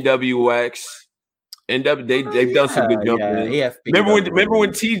or NWX. They've done some good jumping. Remember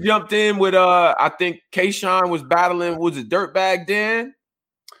when T jumped in with I think K-Shine was battling, was it Dirtbag Dan?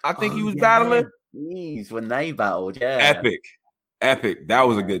 I think he was battling. Jeez, when they battled, epic. Epic. That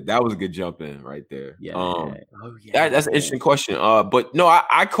was a good jump in right there. Yeah. Oh yeah. That's an interesting question. But no,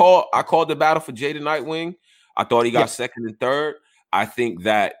 I called the battle for Jay the Nightwing. I thought he got second and third. I think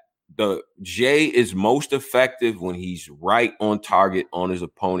that the Jay is most effective when he's right on target on his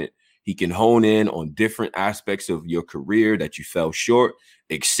opponent. He can hone in on different aspects of your career that you fell short,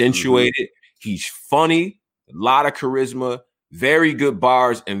 accentuate it. He's funny, a lot of charisma, very good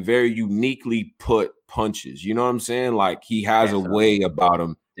bars, and very uniquely put punches. You know what I'm saying? Like he has a way about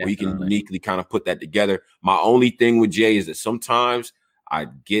him where he can uniquely kind of put that together. My only thing with Jay is that sometimes I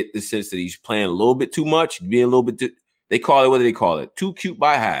get the sense that he's playing a little bit too much, being a little bit too, what do they call it? Too cute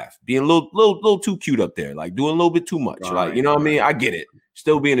by half, being a little too cute up there, like doing a little bit too much. Right, like, you know what I mean? I get it.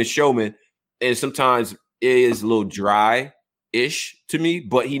 Still being a showman. And sometimes it is a little dry-ish to me,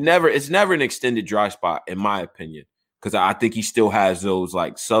 but it's never an extended dry spot, in my opinion. Because I think he still has those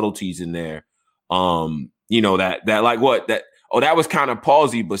like subtleties in there. You know, that was kind of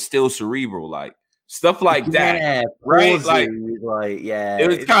palsy, but still cerebral, like stuff like that. Yeah, right? It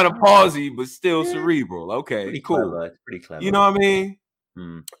was kind of palsy, but still cerebral. Okay, pretty cool. Clever. It's pretty clever. You know what I mean?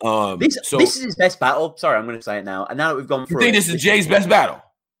 This is his best battle. Sorry, I'm going to say it now. And now that we've gone through, you think this is Jay's best battle?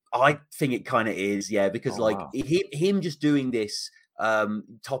 I think it kind of is, yeah, because him just doing this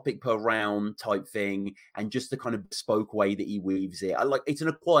topic per round type thing, and just the kind of bespoke way that he weaves it. It's an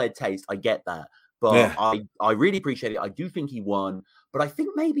acquired taste. I get that, but I really appreciate it. I do think he won, but I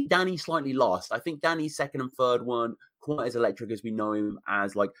think maybe Danny slightly lost. I think Danny's second and third one quite as electric as we know him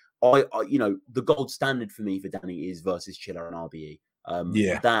as. Like I the gold standard for me for Danny is versus Chiller and RBE.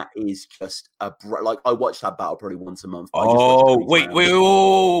 That is just like I watch that battle probably once a month. Wait,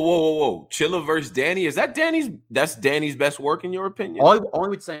 whoa. Chiller versus Danny. Is that that's Danny's best work in your opinion? I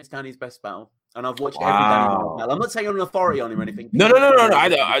would say it's Danny's best battle. And I've watched every Danny battle. I'm not saying I'm an authority on him or anything. No.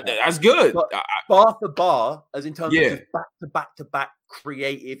 That's good. But bar for bar, as in terms of just back to back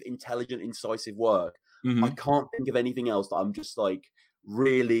creative, intelligent, incisive work, I can't think of anything else that I'm just like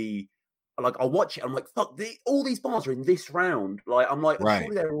really like. I watch it, I'm like, fuck, all these bars are in this round. Like, I'm like,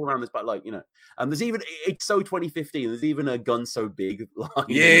 surely they're all around this, but like, you know, there's even, it's so 2015. There's even a Gun So Big line.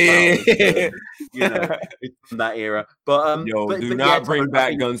 Yeah. You know, it's from that era. But do not bring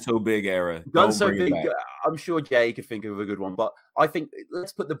back Gun So Big era. Gun So Big. I'm sure Jay could think of a good one, but I think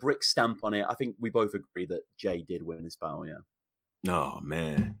let's put the brick stamp on it. I think we both agree that Jay did win this battle. Yeah. Oh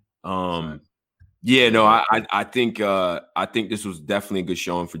man. Yeah, no, I think this was definitely a good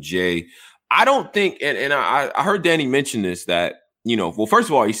showing for Jay. I don't think, and I heard Danny mention this, that, you know, well, first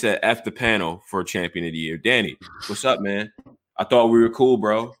of all, he said F the panel for champion of the year. Danny, what's up, man? I thought we were cool,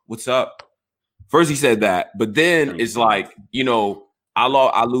 bro. What's up? First he said that, but then it's like, you know,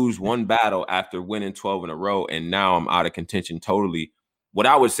 I lose one battle after winning 12 in a row, and now I'm out of contention totally. What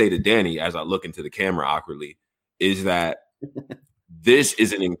I would say to Danny, as I look into the camera awkwardly, is that this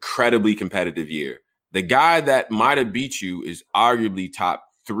is an incredibly competitive year. The guy that might have beat you is arguably top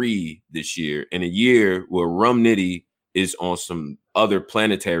 3 this year, in a year where Rum Nitty is on some other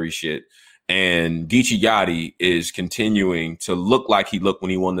planetary shit, and Geechee Gotti is continuing to look like he looked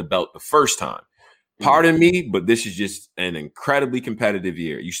when he won the belt the first time. Pardon me, but this is just an incredibly competitive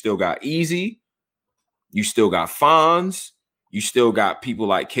year. You still got Easy, you still got Fonz, you still got people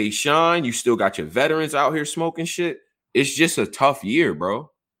like K-Shine, you still got your veterans out here smoking shit. It's just a tough year,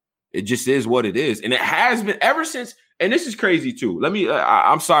 bro. It just is what it is. And it has been ever since. And this is crazy too. Let me,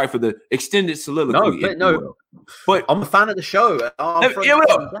 I'm sorry for the extended soliloquy. No, but I'm a fan of the show.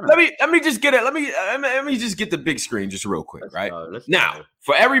 Let me just get it. Let me just get the big screen just real quick. Let's go.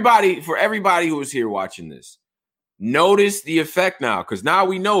 For everybody who is here watching this, notice the effect now, because now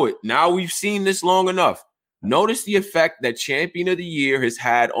we know it. Now we've seen this long enough. Notice the effect that Champion of the Year has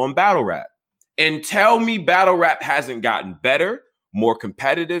had on battle rap. And tell me battle rap hasn't gotten better, more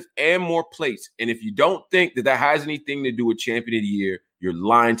competitive, and more plates. And if you don't think that has anything to do with Champion of the Year, you're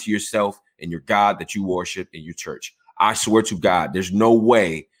lying to yourself and your God that you worship in your church. I swear to God, there's no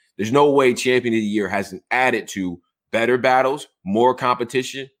way Champion of the Year hasn't added to better battles, more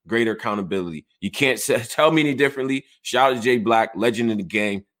competition, greater accountability. You can't tell me any differently. Shout out to Jay Black, legend in the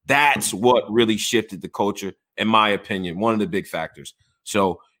game. That's what really shifted the culture, in my opinion, one of the big factors.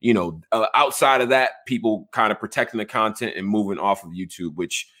 So, you know, outside of that, people kind of protecting the content and moving off of YouTube,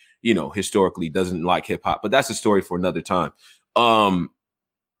 which, you know, historically doesn't like hip hop, but that's a story for another time.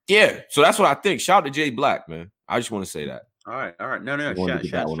 Yeah, so that's what I think. Shout out to Jay Black, man. I just want to say that. All right. No. Shout out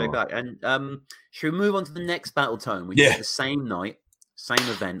to Jay Black. And should we move on to the next battle tone? We did the same night, same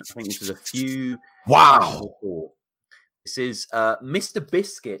event. I think this was a few. Wow. This is Mr.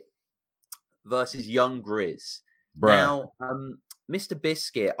 Biscuit versus Young Grizz. Bruh. Now, Mr.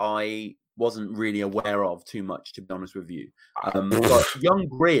 Biscuit, I wasn't really aware of too much, to be honest with you. But Young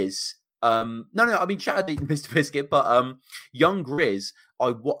Grizz, no, I mean, shout out to Mr. Biscuit, but Young Grizz,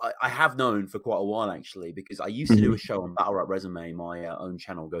 I have known for quite a while actually, because I used to do a show on Battle Rap Resume, my own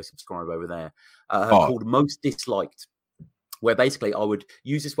channel. Go subscribe over there, called Most Disliked, where basically I would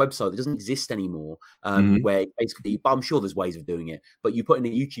use this website that doesn't exist anymore, where basically, but I'm sure there's ways of doing it, but you put in a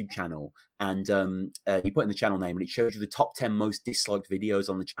YouTube channel and you put in the channel name and it shows you the top 10 most disliked videos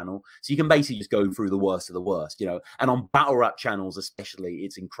on the channel. So you can basically just go through the worst of the worst, you know, and on battle rap channels especially,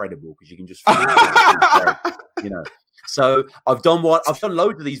 it's incredible because you can just, you know. So I've done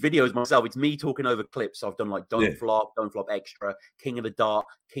loads of these videos myself. It's me talking over clips. So I've done like Don't Flop Extra, King of the Dart,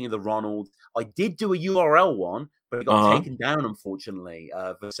 King of the Ronald. I did do a URL one, but it got taken down, unfortunately,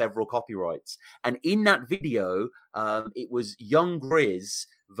 for several copyrights. And in that video, it was Young Grizz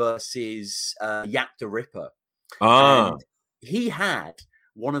versus Yak the Ripper. And he had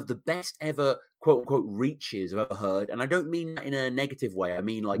one of the best ever quote-unquote reaches I've ever heard. And I don't mean that in a negative way. I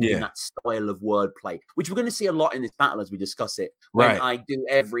mean like in that style of wordplay, which we're going to see a lot in this battle as we discuss it. When I do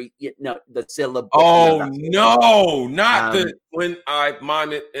the syllable. Oh, no, not when I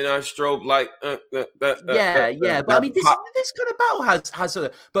mime it and I strobe like. But I mean, this kind of battle has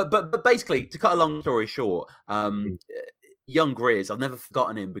a, but basically, to cut a long story short, Young Grizz, I've never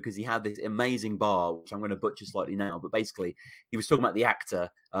forgotten him because he had this amazing bar, which I'm going to butcher slightly now, but basically he was talking about the actor,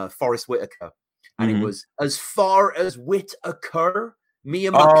 Forrest Whitaker, and it was, as far as wit occur, me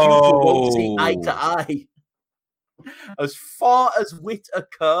and my pupil won't see eye to eye. As far as wit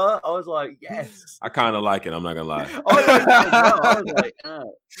occur, I was like, yes. I kind of like it, I'm not going to lie. I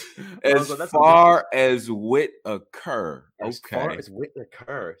was like, as far as wit occur. As far as wit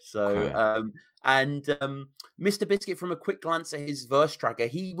occur. So, and Mr. Biscuit, from a quick glance at his verse tracker,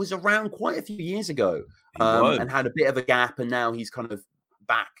 he was around quite a few years ago and had a bit of a gap, and now he's kind of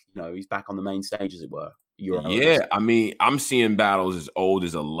back. You know, he's back on the main stage, as it were. Yeah, I mean, I'm seeing battles as old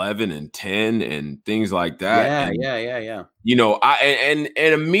as 11 and 10 and things like that. Yeah. You know, and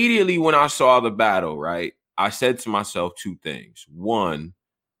immediately when I saw the battle, right, I said to myself two things. One,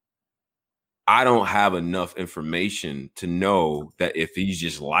 I don't have enough information to know that if he's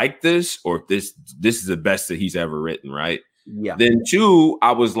just like this or if this is the best that he's ever written, right? Yeah. Then two,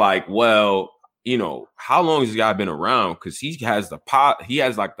 I was like, well, you know, how long has this guy been around? Because he has the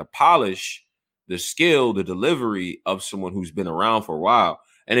polish, the skill, the delivery of someone who's been around for a while.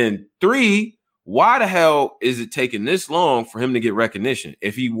 And then three, why the hell is it taking this long for him to get recognition?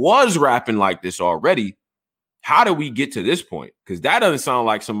 If he was rapping like this already, how do we get to this point? Because that doesn't sound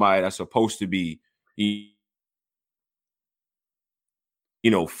like somebody that's supposed to be, you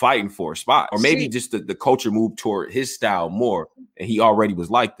know, fighting for a spot. Or maybe just the culture moved toward his style more, and he already was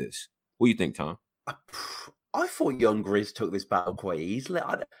like this. What do you think, Tom? I thought Young Grizz took this battle quite easily.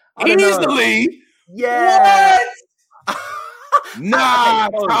 Easily? Yeah. What? Nah,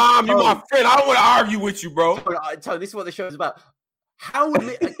 Tom, you're my friend. I don't want to argue with you, bro. Tony, this is what the show is about. How would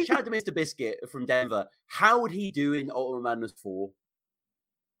shout out to Mr. Biscuit from Denver? How would he do in Ultimate Madness 4?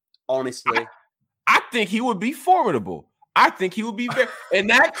 Honestly, I think he would be formidable. I think he would be very, and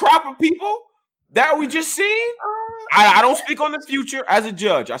that crop of people that we just seen. I don't speak on the future as a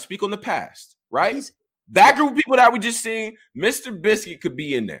judge. I speak on the past, right? That group of people that we just seen, Mr. Biscuit could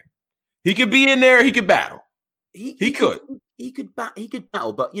be in there. He could be in there. He could battle. He could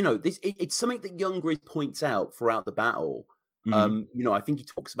battle. But you know, it's something that Young Grizz points out throughout the battle. You know, I think he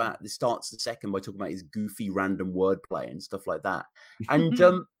talks about this starts the second by talking about his goofy random wordplay and stuff like that. And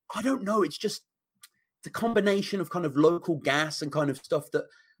I don't know, it's just the combination of kind of local gas and kind of stuff that,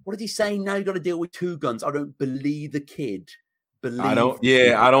 what did he say? Now you got to deal with two guns. I don't believe the kid. I don't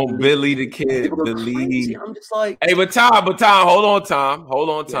believe the kid. Believe. I'm just like, hey, but Tom, hold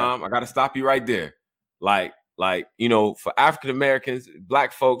on, Tom. I got to stop you right there. Like, you know, for African Americans,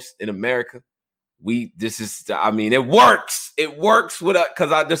 Black folks in America, it works. It works with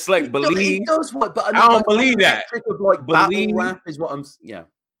because I just like believe. It does work, but I don't believe that. Of like battle rap is what I'm.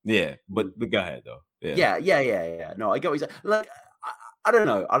 Yeah, but go ahead though. Yeah. No, I get what you're saying. Like, I don't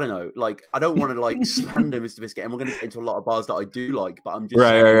know. Like, I don't want to like slander Mr. Biscuit, and we're going to get into a lot of bars that I do like, but I'm just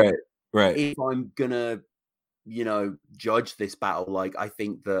right. If I'm gonna, you know, judge this battle, like, I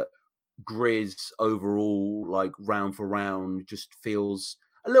think that Grizz overall, like round for round, just feels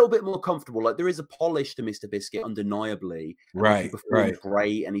a little bit more comfortable. Like, there is a polish to Mr. Biscuit, undeniably. Right.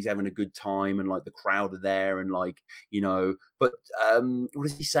 Great, and he's having a good time, and like the crowd are there, and like, you know. But what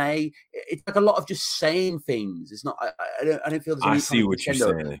does he say? It's like a lot of just saying things. It's not. I don't feel there's. I see what you're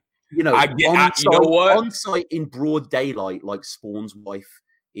saying. You know, you know what? On site in broad daylight, like Spawn's wife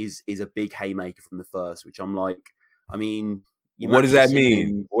is a big haymaker from the first, which I'm like, I mean, What does that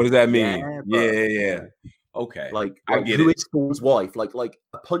mean? What does that mean? Yeah, Yeah. Okay, like I get who it. is Spawn's wife? Like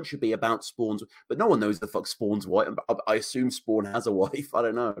a punch should be about Spawn's, but no one knows the fuck Spawn's wife. I assume Spawn has a wife. I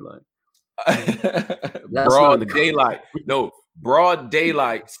don't know. Like broad daylight. No, broad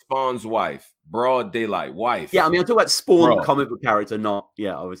daylight. Spawn's wife. Broad daylight wife. Yeah, I mean, I'm talking about Spawn comic book character, not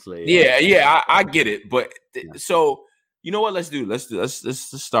obviously. Yeah. I get it, but so. You know what? Let's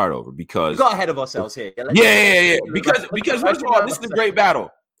start over because we got ahead of ourselves here. Yeah. Because first of all, this is a great battle.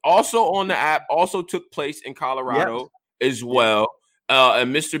 Also on the app, also took place in Colorado as well.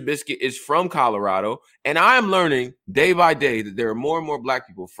 And Mr. Biscuit is from Colorado, and I am learning day by day that there are more and more Black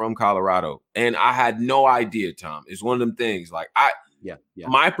people from Colorado, and I had no idea. Tom, it's one of them things. Like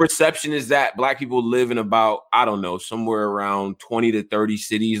my perception is that Black people live in about, I don't know, somewhere around 20 to 30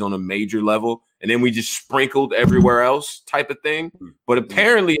 cities on a major level. And then we just sprinkled everywhere else type of thing. But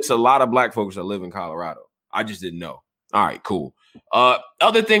apparently it's a lot of Black folks that live in Colorado. I just didn't know. All right, cool.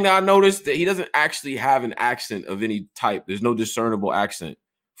 Other thing that I noticed that he doesn't actually have an accent of any type. There's no discernible accent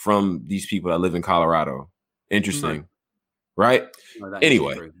from these people that live in Colorado. Interesting. Right? No,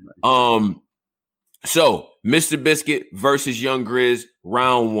 anyway, so Mr. Biscuit versus Young Grizz,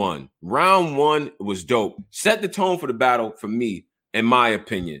 round one. Round one was dope. Set the tone for the battle for me, in my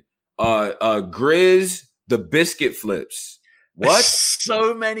opinion. Grizz, the biscuit flips. What?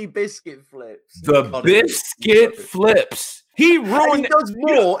 So many biscuit flips. The biscuit flips. He ruined. And he does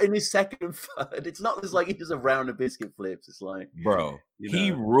more in his second and third. It's not just like he does a round of biscuit flips. It's like, bro,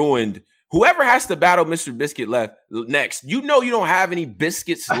 he ruined. Whoever has to battle Mr. Biscuit next. You know you don't have any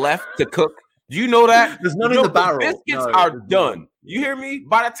biscuits left to cook. Do you know that? There's none in the barrel. Biscuits are done. You hear me?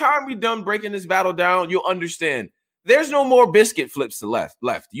 By the time we're done breaking this battle down, you'll understand. There's no more biscuit flips to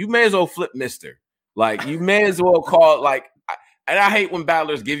left. You may as well flip Mister. Like, you may as well call it, like, and I hate when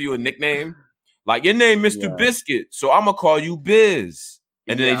battlers give you a nickname. Like, your name Mr. Biscuit, so I'm going to call you Biz.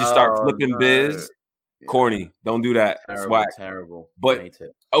 And then they just start flipping Biz. Corny. Don't do that. Terrible. But,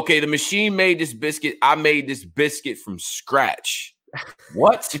 okay, the machine made this biscuit. I made this biscuit from scratch.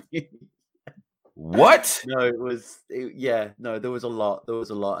 What? What? No, there was a lot.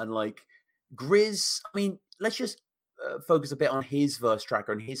 And, like, Grizz, I mean, let's just focus a bit on his verse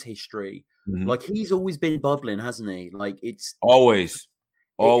tracker and his history. Like, he's always been bubbling, hasn't he? Like, it's always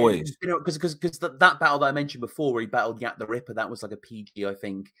because that battle that I mentioned before where he battled Yak the Ripper, that was like a PG, I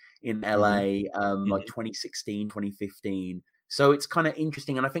think, in LA, like 2016, 2015. So it's kind of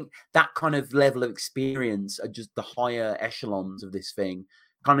interesting, and I think that kind of level of experience are just the higher echelons of this thing.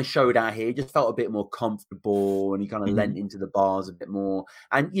 Kind of showed out here. He just felt a bit more comfortable, and he kind of leant into the bars a bit more.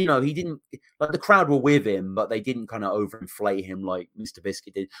 And he didn't, like, the crowd were with him, but they didn't kind of overinflate him like Mr.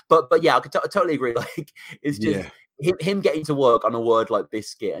 Biscuit did. But yeah, I totally agree. Like, it's just him getting to work on a word like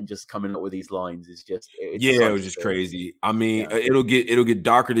biscuit and just coming up with these lines is just it was just crazy. I mean, it'll get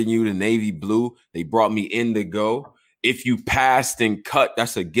darker than you. The navy blue. They brought me indigo. If you passed and cut,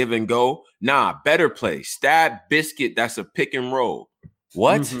 that's a give and go. Nah, better play. Stab biscuit. That's a pick and roll.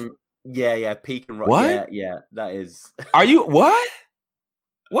 What? Yeah, peak and roll. What? Yeah, that is. Are you what?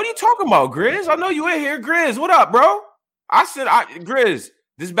 What are you talking about, Grizz? I know you in here, Grizz. What up, bro? I said, Grizz,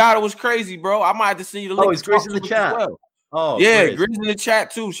 this battle was crazy, bro. I might have to send you the link. Oh, it's Grizz in the chat. Well. Oh, yeah, Grizz in the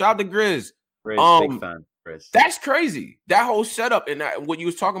chat too. Shout out to Grizz. Big fan, Grizz. That's crazy. That whole setup and what you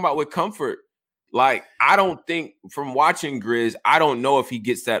was talking about with comfort. Like, I don't think from watching Grizz, I don't know if he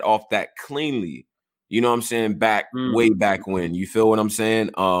gets that off that cleanly. You know what I'm saying? Way back when. You feel what I'm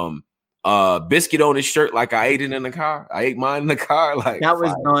saying? Biscuit on his shirt like I ate it in the car. I ate mine in the car. Like, that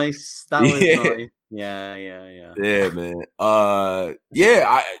was nice. That was nice. Yeah. Yeah, man. I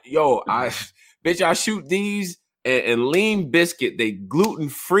shoot these and lean biscuit. They gluten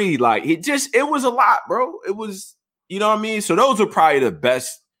free. Like, it was a lot, bro. It was, you know what I mean? So those are probably the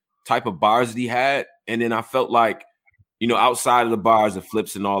best type of bars that he had. And then I felt like, outside of the bars and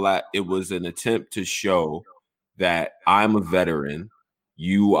flips and all that, it was an attempt to show that I'm a veteran.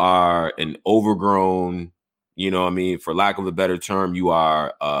 You are an overgrown, for lack of a better term, you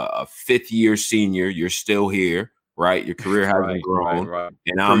are a fifth-year senior. You're still here, right? Your career hasn't grown, right.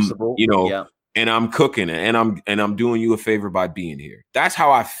 And and I'm cooking it, and I'm doing you a favor by being here. That's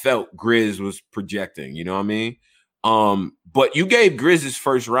how I felt Grizz was projecting. You know what I mean? But you gave Grizz his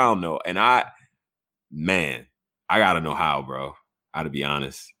first round though, and I gotta know how, bro. I gotta be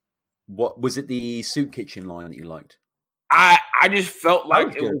honest. What was it? The soup kitchen line that you liked? I just felt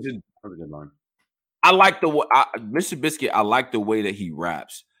like that was a good line. I like the way Mr. Biscuit. I like the way that he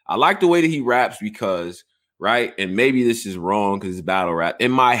raps. I like the way that he raps because, right, and maybe this is wrong because it's battle rap.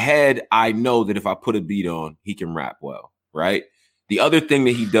 In my head, I know that if I put a beat on, he can rap well, right? The other thing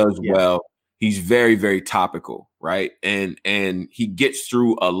that he does well, he's very, very topical, right? And he gets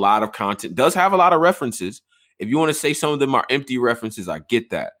through a lot of content, does have a lot of references. If you want to say some of them are empty references, I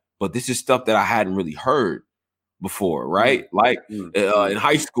get that. But this is stuff that I hadn't really heard before, right? Like in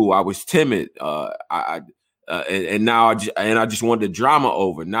high school, I was timid. And now I just wanted the drama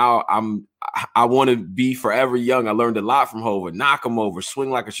over. Now I want to be forever young. I learned a lot from Hova. Knock him over, swing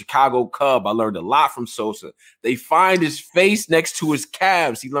like a Chicago Cub. I learned a lot from Sosa. They find his face next to his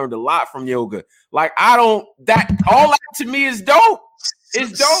calves. He learned a lot from Yoga. Like all that to me is dope.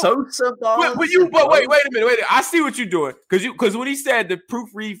 It's dope. Sosa but wait a minute. I see what you're doing. Because when he said the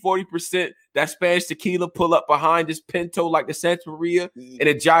proofread 40%, that Spanish tequila pull up behind his Pinto like the Santa Maria in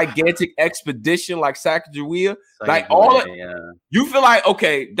a gigantic expedition like Sacagawea. Like you feel like,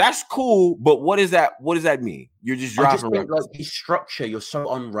 okay, that's cool, but what is that? What does that mean? You're just driving around. Like his structure, you're so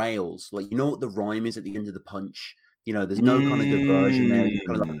on rails. Like, you know what the rhyme is at the end of the punch? You know, there's no kind of diversion there. You're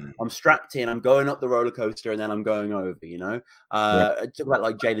kind of like, I'm strapped in, I'm going up the roller coaster, and then I'm going over, you know? I talked about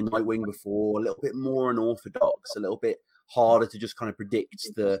like Jaden Nightwing before, a little bit more unorthodox, a little bit harder to just kind of predict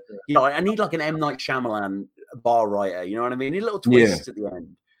the, you know, I need like an M. Night Shyamalan bar writer, you know what I mean? I need a little twist at the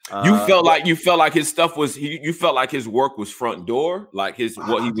end. You felt like his stuff was you felt like his work was front door, like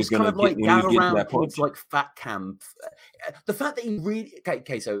what he was going to get when he get to that punch. Like Fat Camp. The fact that he really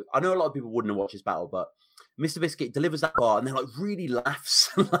okay, so I know a lot of people wouldn't have watched his battle, but Mr. Biscuit delivers that bar and then like really laughs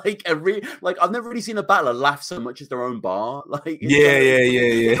like I've never really seen a battler laugh so much as their own bar. Like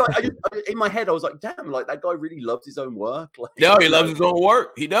yeah. Like, in my head I was like, damn, like that guy really loves his own work. Like, no, he loves his own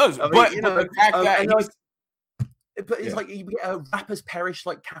work. He does. I mean, but you know, the fact that but it's like you get rappers perish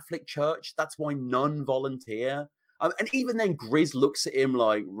like Catholic Church. That's why none volunteer. And even then, Grizz looks at him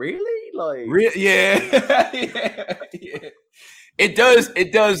like, really? Like, yeah. It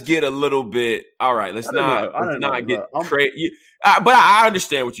does get a little bit. All right, let's not get crazy. But I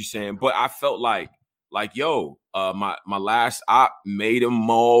understand what you're saying. But I felt like my last op made them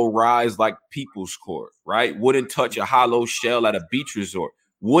all rise like People's Court, right? Wouldn't touch a hollow shell at a beach resort.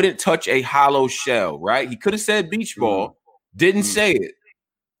 Wouldn't touch a hollow shell, right? He could have said beach ball, didn't say it.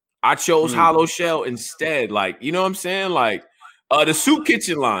 I chose hollow shell instead. Like, you know what I'm saying? Like the Soup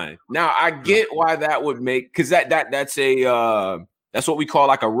Kitchen line. Now I get why that would make, because that's what we call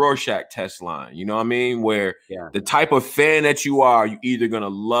like a Rorschach test line. You know what I mean? Where the type of fan that you are, you either gonna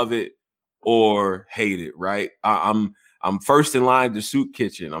love it or hate it, right? I'm first in line to Soup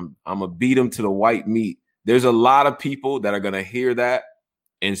Kitchen. I'm gonna beat them to the white meat. There's a lot of people that are gonna hear that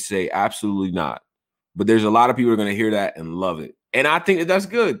and say absolutely not. But there's a lot of people who are gonna hear that and love it. And I think that's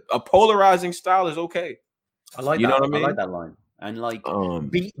good. A polarizing style is okay. I like you that. Know what I mean? I like that line. And like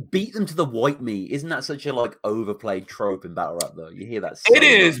beat them to the white meat. Isn't that such a like overplayed trope in battle rap though? You hear that? It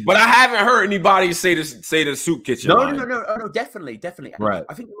is, but I haven't heard anybody say the Soup Kitchen. No, definitely. Right.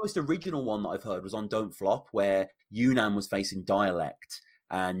 I think the most original one that I've heard was on Don't Flop, where Yunnan was facing Dialect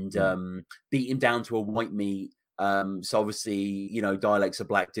and beat him down to a white meat. So obviously, you know, Dialect's a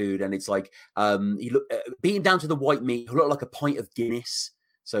black dude, and it's like he beat him down to the white meat. He looked like a pint of Guinness.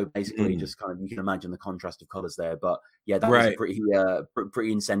 So basically, just kind of, you can imagine the contrast of colors there. But yeah, that was a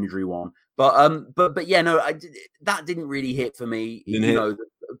pretty incendiary one. But yeah, no, that didn't really hit for me. Know,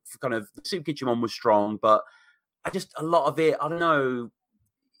 kind of the Soup Kitchen one was strong, but a lot of it, I don't know.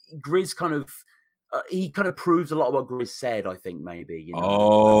 Grizz kind of. He kind of proves a lot of what Grizz said, I think, maybe. You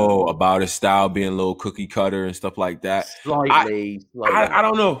know? About his style being a little cookie cutter and stuff like that. Slightly. I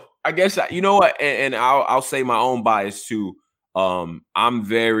don't know. I guess, you know what? And I'll say my own bias too. I'm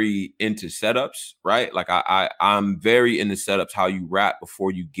very into setups, right? Like I'm very into setups, how you rap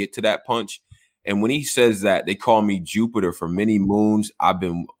before you get to that punch. And when he says that, they call me Jupiter for many moons. I've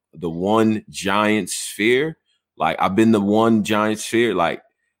been the one giant sphere. Like I've been the one giant sphere. Like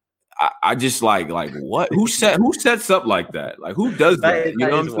I just like what? Who sets up like that? Like who does that? You know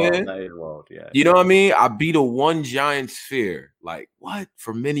what I'm saying? That is wild, yeah. You know what I mean? I be the one giant sphere. Like what?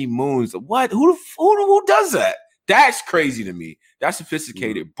 For many moons? What? Who does that? That's crazy to me. That's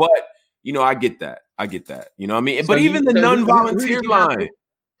sophisticated. But you know, I get that. You know what I mean? So but even the non-volunteer line.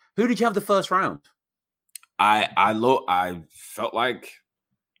 Who did you have the first round? I felt like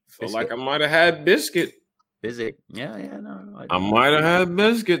I might have had Biscuit. Biscuit. No. I might have had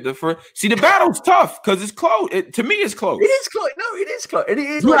Biscuit the first. See, the battle's tough because it's close. To me, it's close. It is close. No, it is close. It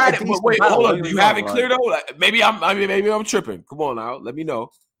is. Wait, hold on. You have it clear though? Like, maybe I'm tripping. Come on now, let me know.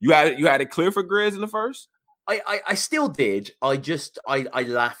 You had it clear for Grizz in the first. I still did. I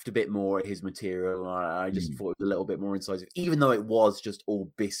laughed a bit more at his material. I just thought it was a little bit more incisive, even though it was just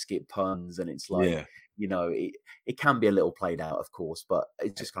all Biscuit puns. And it's like, you know, it can be a little played out, of course, but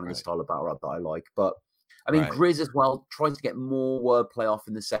it's just kind of the style of battle rap that I like. But I mean, Grizz as well tries to get more wordplay off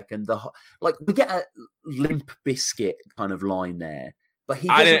in the second. Like we get a Limp Bizkit kind of line there, but he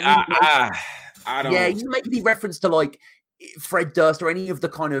doesn't. I don't. Yeah, you make any reference to like Fred Durst or any of the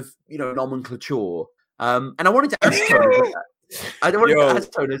kind of nomenclature. And I wanted to ask Tony. I don't want to ask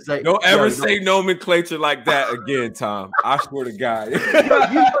Tony. Don't ever say nomenclature like that again, Tom. I swear to God. You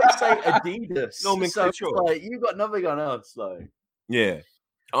guys say Adidas. Nomenclature. So, like, you got nothing on us, like. Yeah.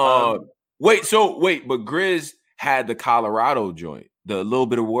 Wait, but Grizz had the Colorado joint, the little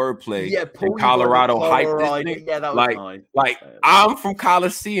bit of wordplay. Yeah, Colorado hype. Yeah, that was nice. Like I'm from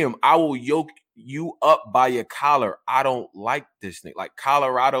Coliseum. I will yoke you up by your collar. I don't like this thing. Like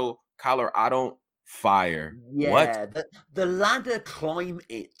Colorado fire. Yeah, what? The ladder climb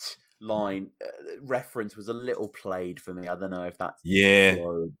it line reference was a little played for me. I don't know if that's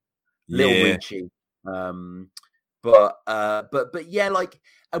little Richie. But yeah, like,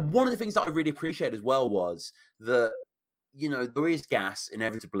 and one of the things that I really appreciate as well was that there is gas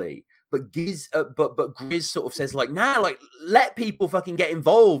inevitably, but Grizz sort of says like, nah, like let people fucking get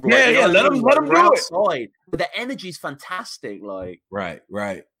involved. Like, let them do outside. But the energy is fantastic. Like, right.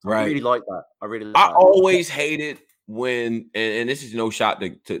 I really like that. I always hated when, and this is no shot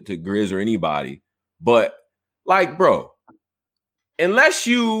to Grizz or anybody, but like, bro, unless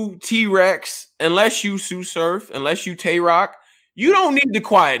you T-Rex, unless you Sue Surf, unless you Tay-Rock, you don't need to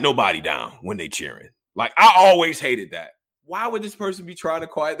quiet nobody down when they cheering. Like, I always hated that. Why would this person be trying to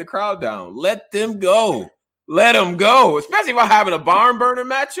quiet the crowd down? Let them go. Let them go. Especially if I'm having a barn burner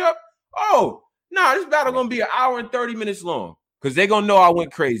matchup. Oh, no, this battle going to be an hour and 30 minutes long because they're going to know I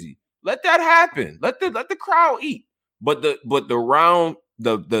went crazy. Let that happen. Let the crowd eat. But the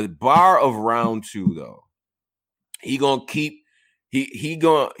bar of round two, though, he going to keep,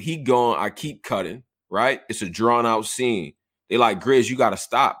 I keep cutting, right? It's a drawn out scene. They like, Grizz, you got to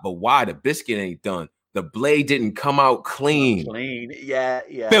stop. But why? The biscuit ain't done. The blade didn't come out clean. Yeah.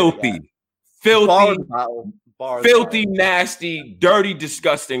 Filthy, nasty, dirty,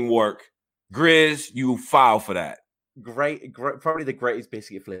 disgusting work. Grizz, you foul for that. Great, probably the greatest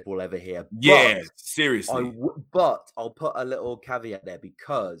biscuit flip we'll ever hear. Yeah, seriously. But I'll put a little caveat there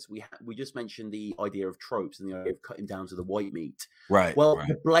because we just mentioned the idea of tropes and the idea of cutting down to the white meat. Right. Well,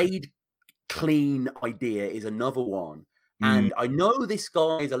 the blade clean idea is another one. And I know this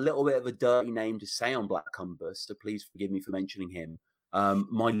guy is a little bit of a dirty name to say on Black Compass, so please forgive me for mentioning him.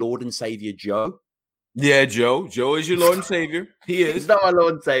 My Lord and Savior, Joe. Yeah, Joe. Joe is your Lord and Savior. He is. He's not my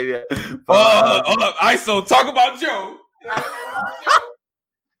Lord and Savior. ISO, talk about Joe.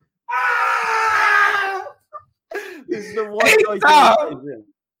 This is the one guy.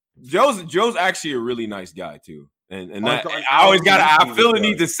 Joe's actually a really nice guy, too. And I feel the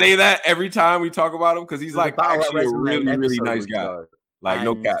need to say that every time we talk about him because he's like actually a really, really nice guy. Like,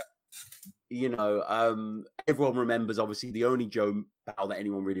 no cap. Everyone remembers, obviously, the only Joe battle that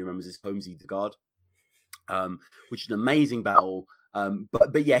anyone really remembers is Holmesy the Guard, which is an amazing battle.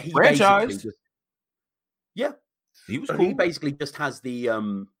 But yeah, he franchised. He was cool. He basically just has the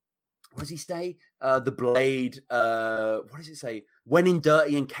what does he say? The blade. What does it say? When in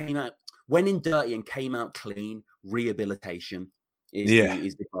dirty and came out clean. Rehabilitation is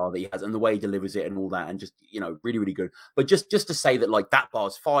the bar that he has, and the way he delivers it and all that, and just really, really good. But just to say that, like, that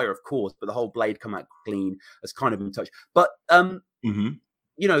bar's fire, of course, but the whole blade come out clean has kind of been touched. But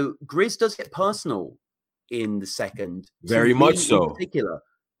Grizz does get personal in the second, very much so. In particular,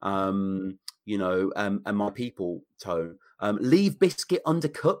 and my people tone leave biscuit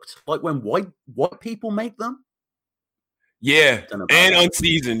undercooked, like when white people make them. Yeah, and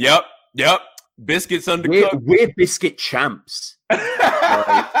unseasoned. Yep. Biscuits undercooked. We're biscuit champs. Hey,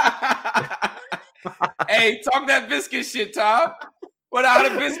 talk that biscuit shit, Tom. What how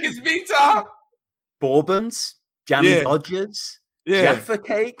the biscuits be, Tom? Bourbons, jammy Dodgers, Jaffa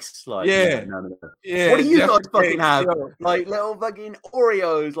cakes. Like, no. Yeah. What do you guys fucking have? Like little fucking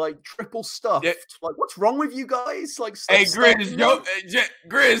Oreos, like triple stuffed. Yeah. Like, what's wrong with you guys? Like, hey,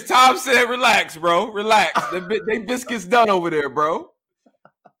 Grizz, Tom said, relax, bro. Relax. They biscuits done over there, bro.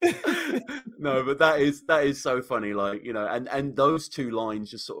 No, but that is so funny, like, and those two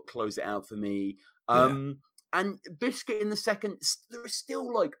lines just sort of close it out for me. And Biscuit in the second, there is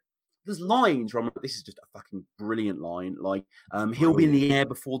still like there's lines where I'm like, this is just a fucking brilliant line. Like, he'll be in the air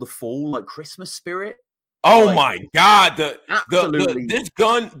before the fall, like Christmas spirit. Oh, like, my God! This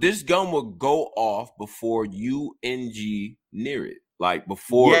gun will go off before you NG near it, like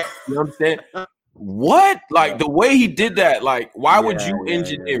before. You know what I'm saying? What? Like the way he did that, like, why would you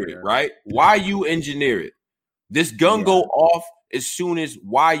engineer it, right? Why you engineer it? This gun go off as soon as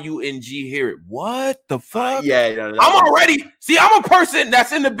YUNG hear it. What the fuck? I'm already. See, I'm a person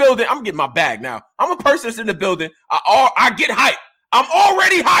that's in the building. I'm getting my bag now. I'm a person that's in the building. I get hyped. I'm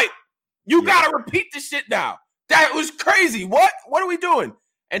already hyped. You gotta repeat the shit now. That was crazy. What are we doing?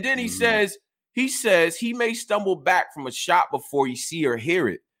 And then he says he may stumble back from a shot before he see or hear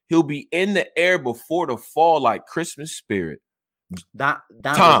it. He'll be in the air before the fall like Christmas spirit. That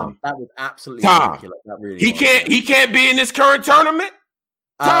was absolutely ridiculous. That really he can't be in this current tournament.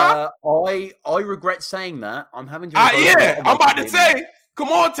 I regret saying that. I'm having to. I'm about to say. Come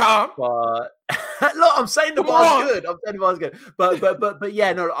on, Tom. But look, I'm saying the bar's good. I'm saying the bar's good. But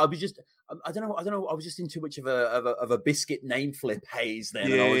yeah, no, I was just. I don't know. I was just in too much of a biscuit name flip haze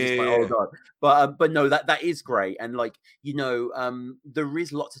then, and I was just like, oh god. But no, that is great, and like there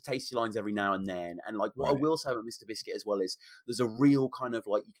is lots of tasty lines every now and then, and like what I will say about Mr. Biscuit as well is there's a real kind of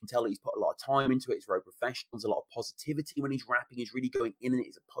like you can tell that he's put a lot of time into it. He's very professional. There's a lot of positivity when he's rapping. He's really going in at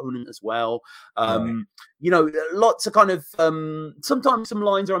his opponent as well. Lots of kind of sometimes some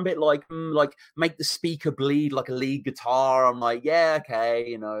lines are a bit like make the speaker bleed like a lead guitar. I'm like, yeah,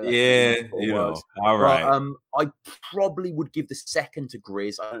 okay, all right. I probably would give the second to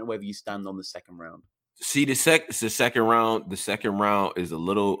Grizz. I don't know whether you stand on the second round. See, the second round. The second round is a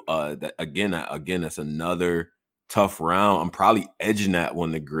little again, that's another tough round. I'm probably edging that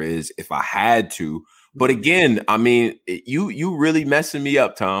one to Grizz if I had to. But again, I mean, you really messing me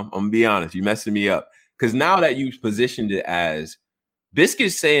up, Tom. I'm gonna be honest, you messing me up because now that you've positioned it as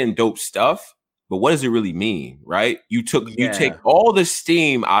Biscuit's saying dope stuff. But what does it really mean, right? You take all the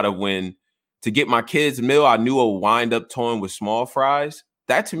steam out of when to get my kids meal, I knew a wind up toying with small fries.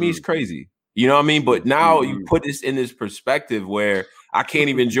 That to me is crazy. You know what I mean? But now you put this in this perspective where I can't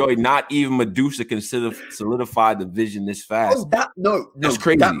even enjoy. Not even Medusa can solidify the vision this fast. Oh, that's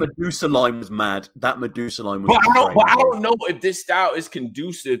crazy. That Medusa line was mad. But I don't know if this style is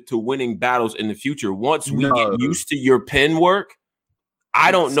conducive to winning battles in the future. Once we get used to your pen work.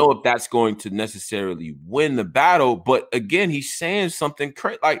 I don't know if that's going to necessarily win the battle, but again, he's saying something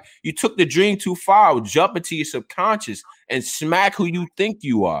crazy. Like you took the dream too far, jump into your subconscious and smack who you think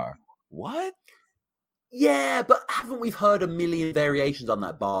you are. What? Yeah, but haven't we heard a million variations on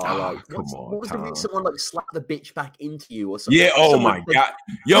that bar? Like, come on, what was the reason someone like slap the bitch back into you or something? Yeah. Oh my god.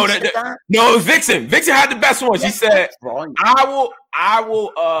 Yo, no, Vixen. Vixen had the best one. She said, right. "I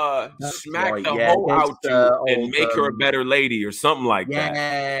will smack the hoe out you and make her a better lady or something like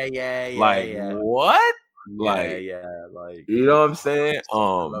that." Yeah. Like what? Like you know what I'm saying? I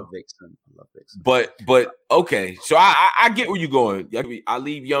love Vixen. But okay, so I get where you're going. I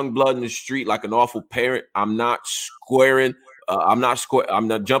leave young blood in the street like an awful parent. I'm not squaring. I'm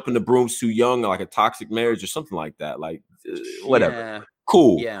not jumping the brooms too young, like a toxic marriage or something like that. Like whatever. Yeah.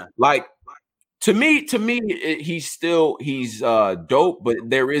 Cool. Yeah. Like to me, he's dope, but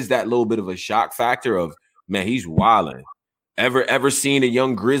there is that little bit of a shock factor of man, he's wilding. Ever seen a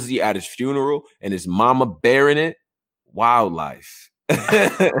young grizzly at his funeral and his mama bearing it? Wildlife.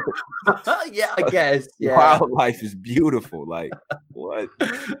 Yeah, I guess. Yeah. Wildlife is beautiful. Like what?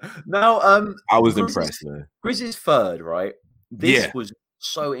 Now, I was impressed, man. Grizzly's third, right? This was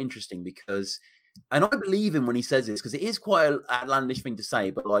so interesting because, and I believe him when he says this because it is quite an outlandish thing to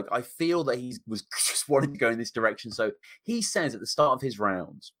say, but like I feel that he was just wanting to go in this direction. So he says at the start of his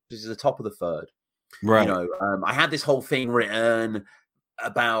rounds, this is the top of the third. Right. You know, I had this whole thing written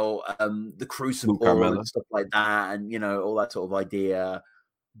about the Crucible and stuff like that, and you know, all that sort of idea.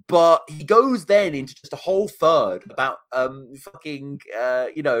 But he goes then into just a whole third about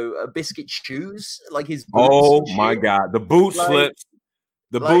Biscuit shoes, like his boots. Oh my god, the boot slips.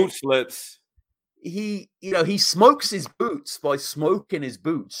 The boot slips. He smokes his boots by smoking his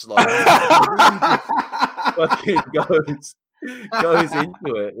boots. Like fucking goes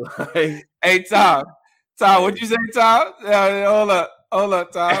into it. Like, hey Tom, what'd you say, Tom? Hold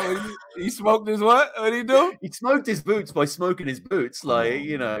up, Tom. He smoked his what? What'd he do? He smoked his boots by smoking his boots. Like,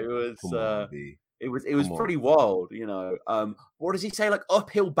 you know, it was pretty wild, you know. What does he say? Like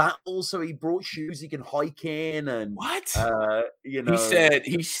uphill battles, so he brought shoes he can hike in and what? You know. He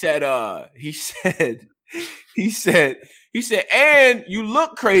said, and you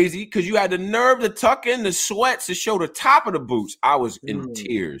look crazy because you had the nerve to tuck in the sweats to show the top of the boots. I was in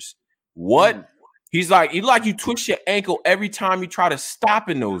tears. What? He's like, you twist your ankle every time you try to stop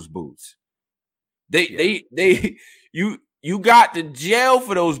in those boots. You got to jail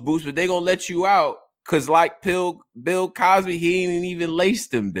for those boots, but they gonna let you out because like Bill Cosby, he ain't even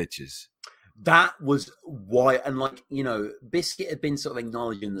laced them bitches. That was why, and like, you know, Biscuit had been sort of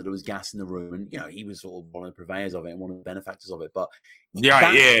acknowledging that there was gas in the room, and you know, he was sort of one of the purveyors of it and one of the benefactors of it. But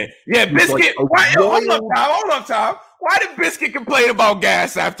yeah, Biscuit. Like hold up, Tom. Why did Biscuit complain about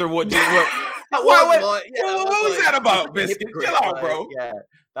gas after what? What was that about, Biscuit? Chill out, bro. Yeah,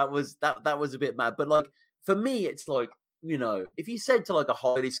 that was a bit mad. But like for me, it's like, you know, if you said to like a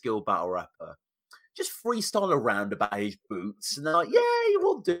highly skilled battle rapper, just freestyle around about his boots, and they're like, yeah, you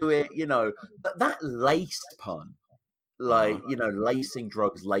will do it, you know. But that lace pun, like, you know, lacing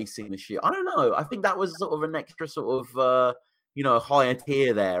drugs, lacing the shit. I don't know. I think that was sort of an extra sort of, you know, higher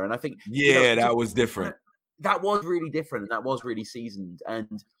tier there. And I think, that was different. That was really different. And that was really seasoned.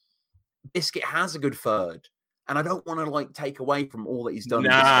 And Biscuit has a good third. And I don't want to like take away from all that he's done.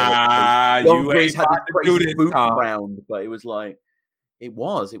 Nah, you ain't had to do this round, but it was like, it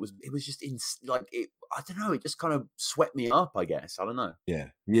was just in like it. I don't know. It just kind of swept me up. I guess I don't know.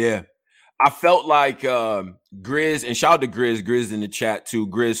 Yeah. I felt like Grizz, and shout out to Grizz in the chat too.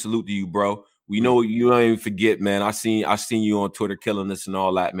 Grizz, salute to you, bro. We know you don't even forget, man. I seen you on Twitter killing us and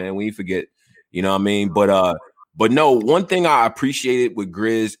all that, man. We ain't forget. You know what I mean? But no, one thing I appreciated with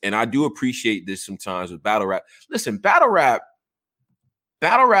Grizz, and I do appreciate this sometimes with battle rap. Listen, battle rap.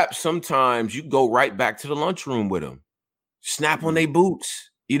 Sometimes you go right back to the lunchroom with them. Snap on their boots.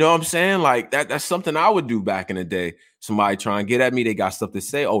 You know what I'm saying? Like that's something I would do back in the day. Somebody try and get at me, they got stuff to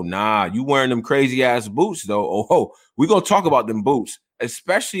say. Oh, nah, you wearing them crazy ass boots though. Oh, we're gonna talk about them boots,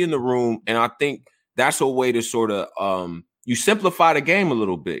 especially in the room. And I think that's a way to sort of you simplify the game a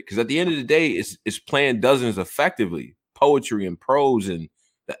little bit, because at the end of the day, it's playing dozens effectively, poetry and prose and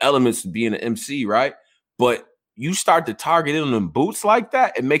the elements of being an MC, right? But you start to target in on them boots like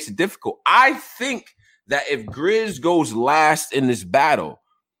that, it makes it difficult. I think that if Grizz goes last in this battle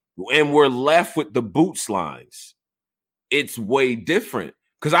and we're left with the boots lines, it's way different.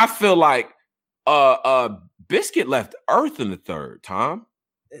 Because I feel like Biscuit left Earth in the third, Tom.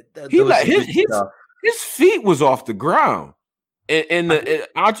 He let his feet was off the ground. And the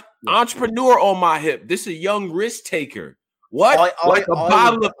entrepreneur on my hip. This is a young risk taker. What? Like a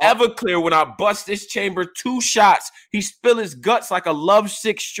bottle of Everclear when I bust this chamber 2 shots. He spill his guts like a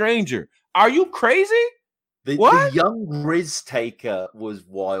lovesick stranger. Are you crazy? The young Riz taker was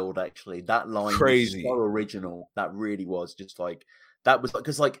wild, actually. That line crazy. Was so original. That really was just like, that was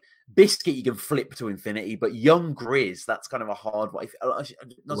because like Biscuit, you can flip to infinity, but young Grizz, that's kind of a hard one.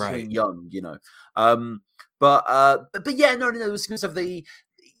 Not saying young, you know. But yeah, no, it was because of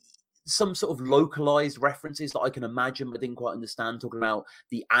some sort of localized references that I can imagine, but didn't quite understand. Talking about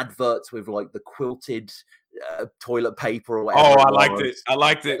the adverts with like the quilted toilet paper or whatever. Oh, I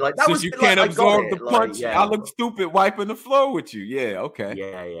liked it. Like, since you can't absorb the punch, like, yeah. I look stupid wiping the floor with you. Yeah, okay.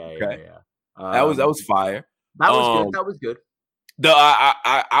 Yeah. That was fire. That was good. That was good.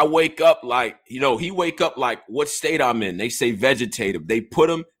 I wake up like, you know, he wake up like, what state I'm in? They say vegetative. They put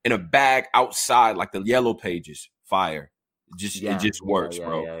him in a bag outside, like the yellow pages. Fire. It just works,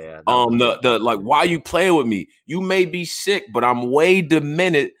 bro. The like, why you playing with me? You may be sick, but I'm way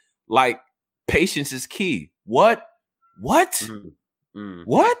demented. Like, patience is key. What? What?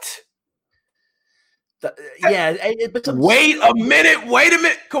 But wait a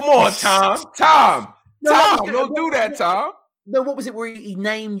minute. Come on, Tom. Don't do that, Tom. No, what was it where he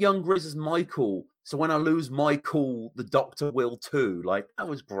named young Grizz as Michael? So when I lose Michael, the doctor will too. Like, that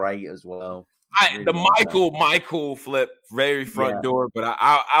was great as well. The Michael flip, very front door, but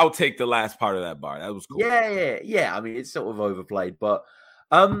I'll take the last part of that bar. That was cool. Yeah. I mean, it's sort of overplayed, but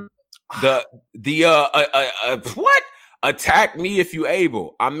what? Attack me if you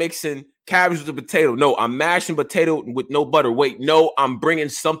able. I'm mixing cabbage with a potato. No, I'm mashing potato with no butter. Wait, no, I'm bringing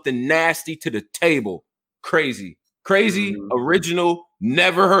something nasty to the table. Crazy, original.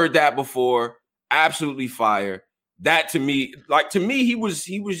 Never heard that before. Absolutely fire. That to me, he was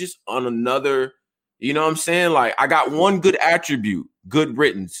just on another, you know what I'm saying? Like, I got one good attribute, good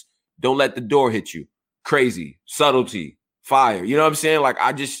riddance. Don't let the door hit you. Crazy, subtlety, fire. You know what I'm saying? Like,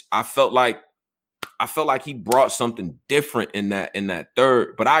 I felt like he brought something different in that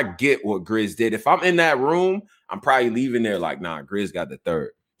third. But I get what Grizz did. If I'm in that room, I'm probably leaving there like, nah, Grizz got the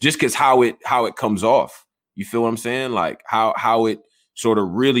third. Just because how it comes off. You feel what I'm saying? Like how it sort of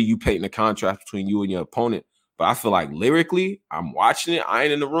really you painting the contrast between you and your opponent. But I feel like lyrically, I'm watching it. I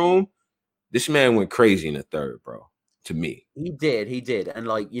ain't in the room. This man went crazy in the third, bro. To me, he did, and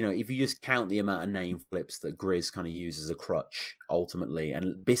like, you know, if you just count the amount of name flips that Grizz kind of uses as a crutch, ultimately,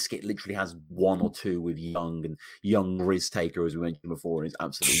 and Biscuit literally has 1 or 2 with young Grizz taker, as we mentioned before, and it's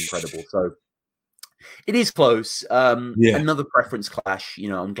absolutely incredible. So it is close. Another preference clash. You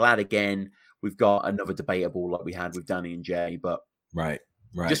know, I'm glad again we've got another debatable like we had with Danny and Jay, but right.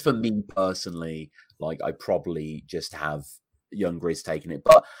 Right. Just for me personally, like I probably just have Young Grizz taking it,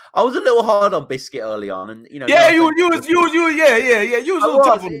 but I was a little hard on Biscuit early on, and you know, yeah, you was, you was a little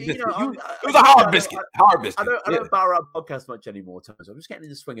tough on the biscuit. It was a hard biscuit, hard biscuit. I don't barrel out podcast much anymore, so I'm just getting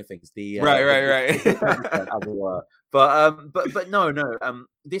in the swing of things. Right. As it were. But no.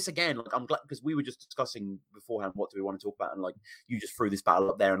 This again, like I'm glad because we were just discussing beforehand what do we want to talk about, and like you just threw this battle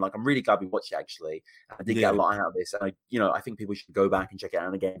up there, and like I'm really glad we watched it actually. I did get a lot out of this, and I think people should go back and check it out,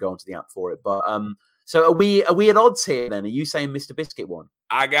 and again go onto the app for it. But so are we at odds here then? Are you saying Mr. Biscuit won?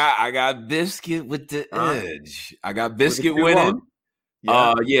 I got Biscuit with the edge. I got Biscuit winning.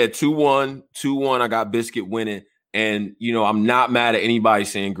 Yeah. 2-1. 2-1. I got Biscuit winning. And I'm not mad at anybody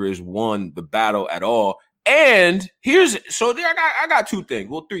saying Grizz won the battle at all. And I got two things.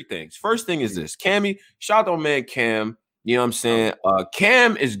 Well, three things. First thing is this. Cammy, shout out to my man Cam. You know what I'm saying?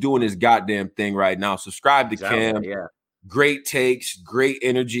 Cam is doing his goddamn thing right now. Subscribe to Cam. Yeah. Great takes, great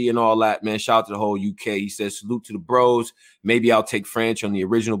energy, and all that, man. Shout out to the whole UK. He says, salute to the bros. Maybe I'll take French on the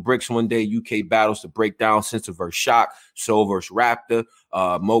original bricks one day. UK battles to break down Sensor versus Shock, Soul versus Raptor,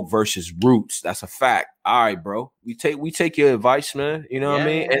 Moke versus Roots. That's a fact. All right, bro. We take your advice, man. You know what I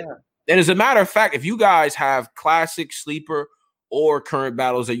mean? Yeah. And as a matter of fact, if you guys have classic, sleeper, or current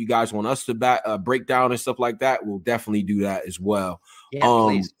battles that you guys want us to break down and stuff like that, we'll definitely do that as well. Yeah,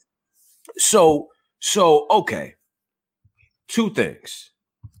 please. So okay. Two things.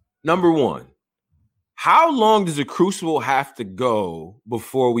 Number one, how long does a Crucible have to go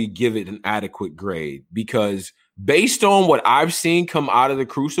before we give it an adequate grade? Because based on what I've seen come out of the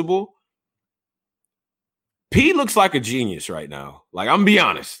Crucible, P looks like a genius right now. Like, I'm gonna be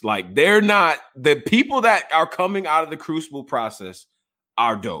honest. Like, they're not the people that are coming out of the Crucible process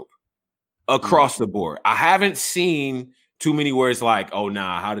are dope across the board. I haven't seen too many where it's like, oh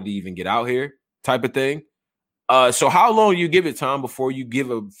nah, how did he even get out here? Type of thing. So how long do you give it, Tom, before you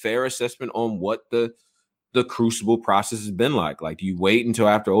give a fair assessment on what the Crucible process has been like? Like, do you wait until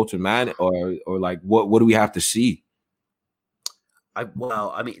after Ultimate Madness, or like what do we have to see? I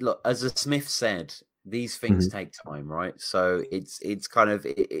mean, look, as the Smith said, these things take time, right? So it's kind of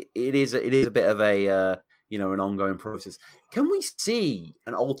it is a bit of a an ongoing process. Can we see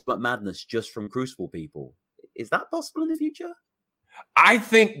an Ultimate Madness just from Crucible people? Is that possible in the future? I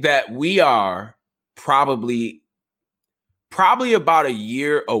think that we are probably about a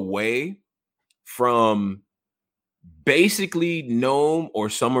year away from basically Gnome or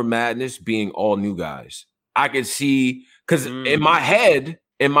Summer Madness being all new guys. I could see, because in my head,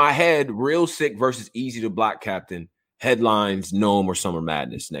 Real Sick versus Easy to Block Captain headlines Gnome or Summer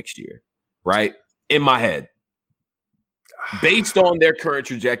Madness next year, right? In my head. Based on their current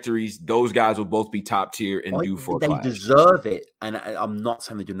trajectories, those guys will both be top tier and due for a clash. They deserve it. And I'm not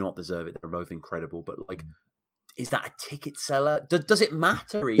saying they do not deserve it. They're both incredible, but like, is that a ticket seller? Does it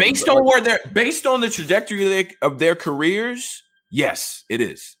matter? Even? Based on the trajectory of their careers, yes, it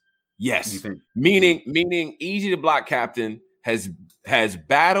is. Yes, meaning Easy to Block Captain has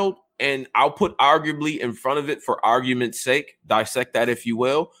battled, and I'll put arguably in front of it for argument's sake, dissect that if you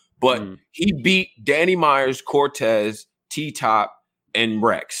will. But he beat Danny Myers, Cortez, T-Top, and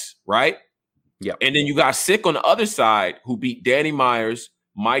Rex, right? Yeah. And then you got Sick on the other side, who beat Danny Myers,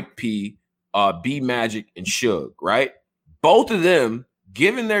 Mike P, B Magic, and Suge, right? Both of them,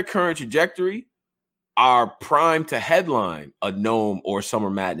 given their current trajectory, are primed to headline a Gnome or Summer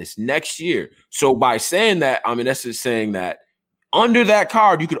Madness next year. So by saying that, I'm in essence saying that under that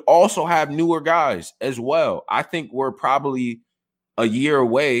card, you could also have newer guys as well. I think we're probably a year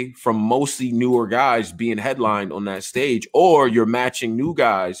away from mostly newer guys being headlined on that stage, or you're matching new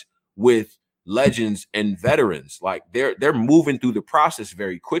guys with legends and veterans. Like they're moving through the process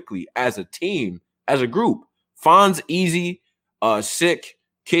very quickly as a team, as a group. Fonz, Easy, Sick,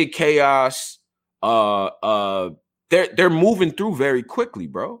 Kid Chaos, they're moving through very quickly,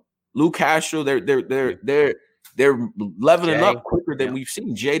 bro. Lou Castro, they're leveling Jay, up quicker than we've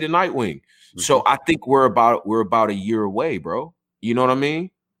seen. Jay the Nightwing. So I think we're about a year away, bro. You know what I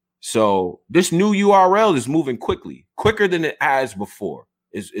mean? So this new URL is moving quicker than it has before.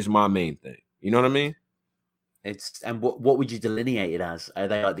 Is my main thing. You know what I mean? And what would you delineate it as? Are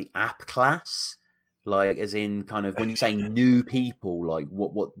they like the app class? Like, as in, kind of when you say new people, like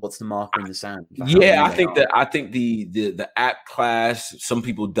what's the marker in the sand? Yeah, I think the app class. Some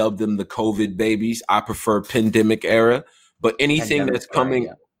people dub them the COVID babies. I prefer pandemic era, but anything that's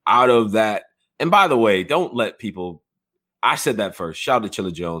coming out of that. And by the way, don't let people. I said that first. Shout out to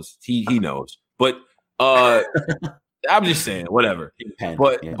Chilla Jones. He knows, but I'm just saying whatever.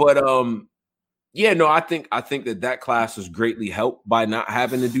 But Yeah, no, I think that class was greatly helped by not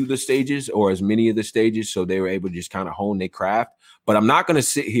having to do the stages or as many of the stages, so they were able to just kind of hone their craft. But I'm not going to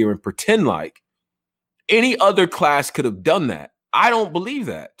sit here and pretend like any other class could have done that. I don't believe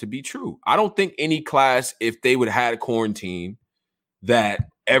that to be true. I don't think any class, if they would have had a quarantine, that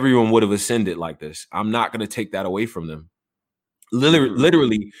everyone would have ascended like this. I'm not going to take that away from them.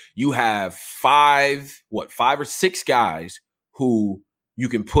 Literally, you have five or six guys who you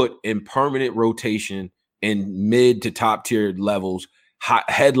can put in permanent rotation in mid to top tier levels,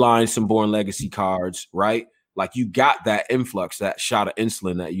 headline some Born Legacy cards, right? Like you got that influx, that shot of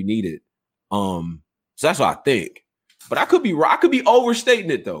insulin that you needed. So that's what I think. But I could be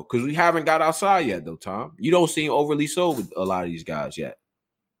overstating it though, because we haven't got outside yet, though, Tom. You don't seem overly sold with a lot of these guys yet.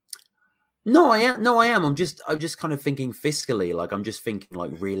 No, I am. No, I am. I'm just kind of thinking fiscally. Like I'm just thinking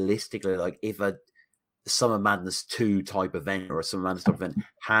like realistically. Like if a Summer Madness 2 type event or a Summer Madness type event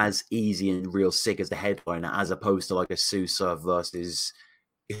has Easy and Real Sick as the headliner, as opposed to like a Sousa versus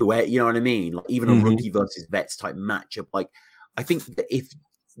who, you know what I mean? Like even a rookie versus vets type matchup. Like I think that if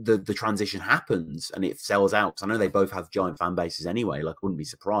the transition happens and it sells out, because I know they both have giant fan bases anyway. Like I wouldn't be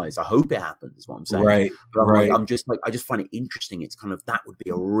surprised. I hope it happens. Is what I'm saying. Right. But right. I just find it interesting. It's kind of that would be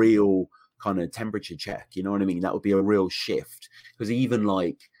a real kind of temperature check. You know what I mean? That would be a real shift, because even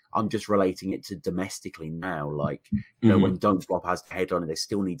like I'm just relating it to domestically now. Like, you know, when Don't Flop has the headliner, they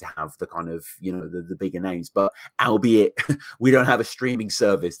still need to have the kind of, you know, the bigger names. But albeit we don't have a streaming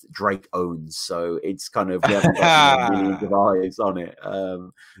service that Drake owns, so it's kind of we haven't got millions of eyes on it. But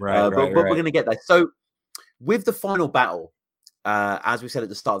we're going to get there. So with the final battle, as we said at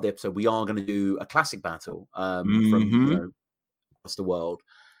the start of the episode, we are going to do a classic battle from you know, across the world.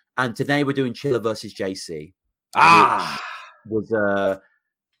 And today we're doing Chilla versus JC. Was a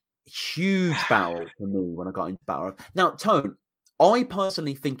huge battle for me when I got into battle. Now, Tone, I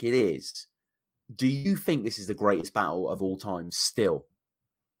personally think it is. Do you think this is the greatest battle of all time still?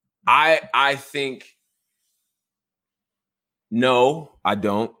 I think no, I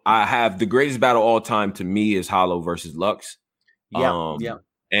don't. I have the greatest battle all time to me is Hollow versus Lux. Yeah.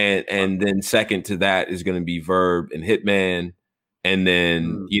 And then second to that is going to be Verb and Hitman. And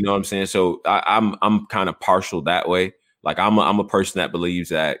then, you know what I'm saying? So I'm kind of partial that way. Like I'm a person that believes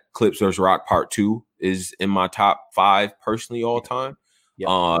that Clips vs. Rock Part 2 is in my top 5 personally all time.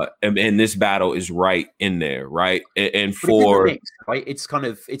 Yeah. And this battle is right in there, right? And for mix, right, it's kind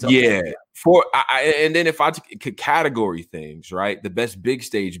of it's and then if I could category things, right? The best big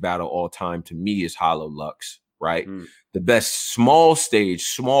stage battle all time to me is Hollow Lux, right? The best small stage,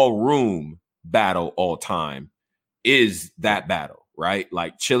 small room battle all time is that battle, right?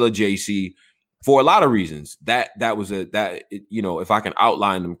 Like Chilla JC, for a lot of reasons. That was you know, if I can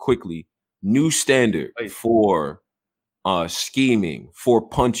outline them quickly, new standard for scheming, for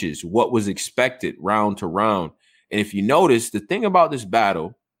punches, what was expected round to round. And if you notice, the thing about this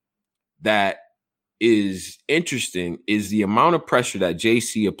battle that is interesting is the amount of pressure that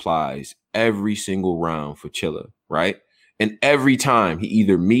JC applies every single round for Chilla, right? And every time he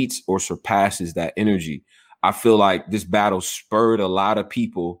either meets or surpasses that energy. I feel like this battle spurred a lot of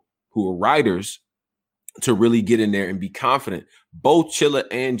people who are writers to really get in there and be confident. Both Chilla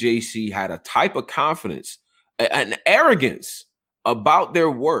and JC had a type of confidence, an arrogance about their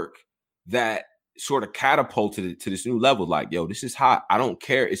work that sort of catapulted it to this new level. Like, yo, this is hot. I don't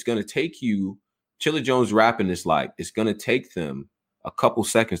care. It's going to take you, Chilla Jones rapping this like, it's going to take them a couple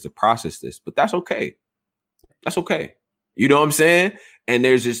seconds to process this, but that's okay. That's okay. You know what I'm saying? And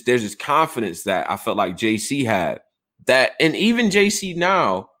there's this confidence that I felt like JC had that, and even JC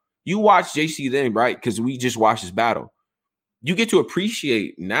now, you watch JC then, right? Because we just watched this battle. You get to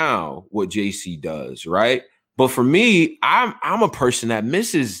appreciate now what JC does, right? But for me, I'm a person that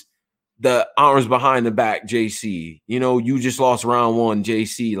misses the arms behind the back JC. You know, you just lost round 1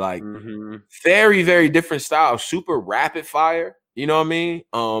 JC, like very, very different style, super rapid fire. You know what I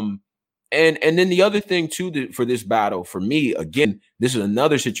mean? And then the other thing too for this battle, for me, again, this is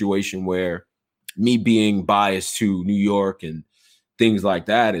another situation where me being biased to New York and things like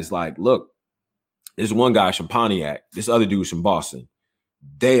that is like, look, there's one guy from Pontiac, this other dude's from Boston.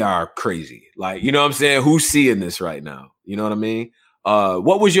 They are crazy. Like, you know what I'm saying? Who's seeing this right now? You know what I mean?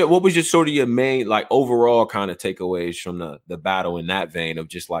 What was your sort of your main, like, overall kind of takeaways from the battle in that vein of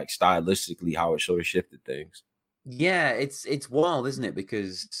just like stylistically how it sort of shifted things? Yeah, it's wild, isn't it?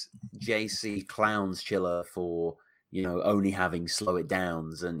 Because JC clowns Chilla for, you know, only having slow it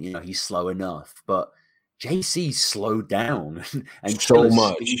downs, and you know he's slow enough, but JC slowed down and so Chilla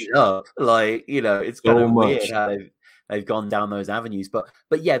much speeded up. Like, you know, it's kind of weird how they've gone down those avenues. But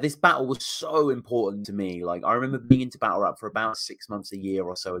yeah, this battle was so important to me. Like, I remember being into battle rap for about 6 months, a year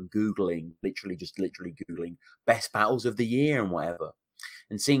or so, and Googling, literally Googling best battles of the year and whatever.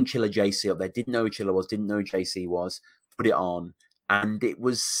 And seeing Chilla JC up there, didn't know who Chilla was, didn't know who JC was, put it on. And it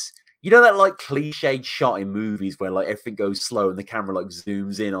was, you know, that like cliched shot in movies where like everything goes slow and the camera like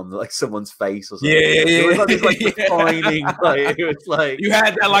zooms in on like someone's face or something. Yeah. It was like this like defining, like, it was like you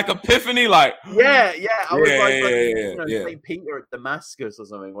had that like epiphany, like yeah. I was you know, St. Peter at Damascus or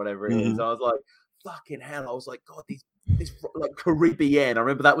something, whatever it is. I was like, fucking hell. I was like, God, this like Caribbean. I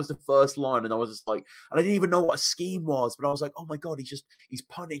remember that was the first line, and I was just like, and I didn't even know what a scheme was, but I was like, oh my God, he's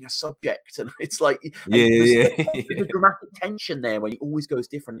punning a subject, and it's like, the dramatic tension there when he always goes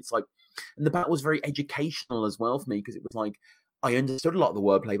different. It's like, and the battle was very educational as well for me, because it was like, I understood a lot of the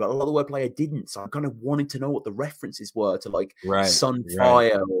wordplay, but a lot of the wordplay I didn't. So I kind of wanted to know what the references were to like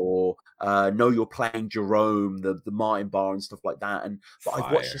Sunfire or Know You're Playing Jerome, the Martin bar and stuff like that. But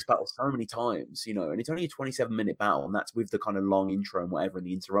I've watched this battle so many times, you know, and it's only a 27-minute battle, and that's with the kind of long intro and whatever and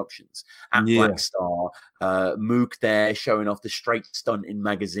the interruptions. At Black Star, Mook there showing off the straight stunting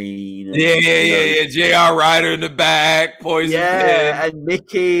magazine. And, J.R. Ryder in the back, Poison Pen. And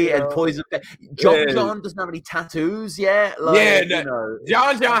Mickey and Poison Pen. John doesn't have any tattoos yet. Like, you know,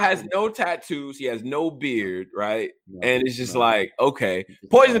 John has no tattoos. He has no beard, right? And it's just like, okay.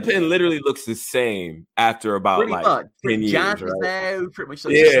 Poison Pen literally looks the same after about pretty like much. 10 years, Jazz right? there, pretty much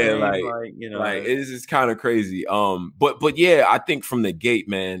the same, like, you know. Like, it's just kind of crazy. But yeah, I think from the gate,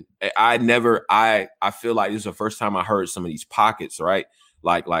 man, I feel like this is the first time I heard some of these pockets, right?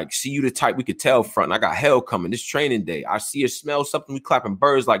 Like, see you the type we could tell front. I got hell coming. This training day. I see or smell something. We clapping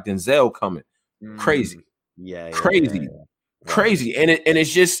birds like Denzel coming. Crazy. Crazy. Crazy. And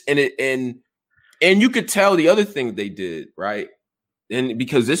it's just and you could tell the other thing they did, right? And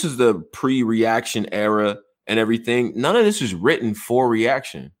because this is the pre-reaction era and everything, none of this is written for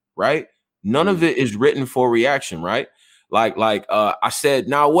reaction, right? None of it is written for reaction, right? Like I said,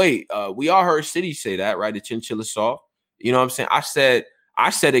 now wait, we all heard City say that, right? The Chinchilla Soft. You know what I'm saying? I said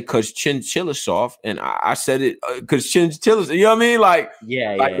it because Chinchilla Soft, and I said it because Chinchilla's, you know what I mean? Like,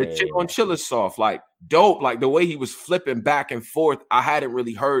 the Chin on Chilla Soft, like dope, like the way he was flipping back and forth. I hadn't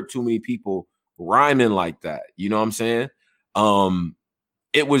really heard too many people rhyming like that. You know what I'm saying?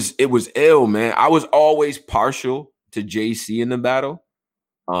 It was ill, man. I was always partial to JC in the battle,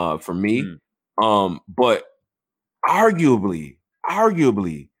 for me. But arguably,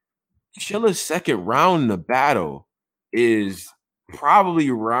 Chilla's second round in the battle is probably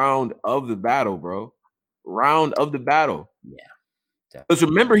round of the battle, bro. Round of the battle. Yeah. Because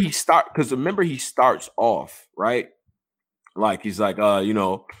remember he starts off, right? Like he's like, you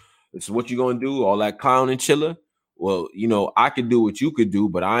know, this is what you gonna do, all that clowning Chilla. Well, you know, I could do what you could do,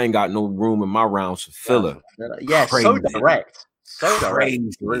 but I ain't got no room in my rounds for filler. Yeah, crazy. So direct. So crazy.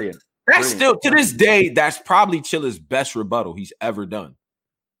 Direct. Brilliant. That's still, to this day, that's probably Chilla's best rebuttal he's ever done.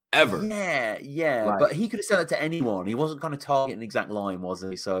 Ever. Yeah. Like, but he could have said that to anyone. He wasn't kind of targeting an exact line, was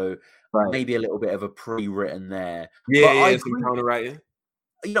he? So maybe a little bit of a pre-written there. Some counter-writing.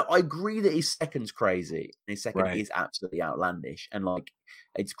 You know, I agree that his second's crazy. His second is absolutely outlandish. And like,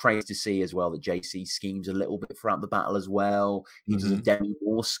 it's crazy to see as well that JC schemes a little bit throughout the battle as well. He does a Demi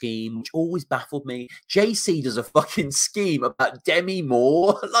Moore scheme, which always baffled me. JC does a fucking scheme about Demi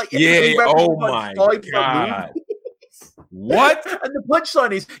Moore. Like, oh my God. What? And the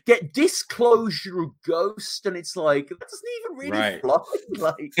punchline is get disclosure of ghost, and it's like that doesn't even really fly.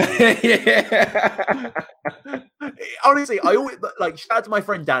 Like, honestly, I always like shout out to my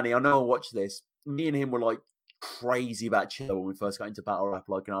friend Danny. I know I'll watch this. Me and him were like crazy about Chilla when we first got into battle rap,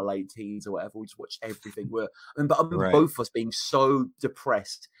 like in our late teens or whatever. We just watched everything. But I remember both of us being so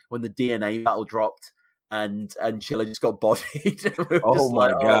depressed when the DNA battle dropped. And Chilla just got bodied. Oh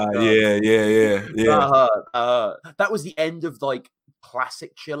my God. Yeah. That was the end of like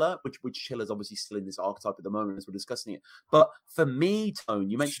classic Chilla, which Chilla's obviously still in this archetype at the moment as we're discussing it. But for me, Tone,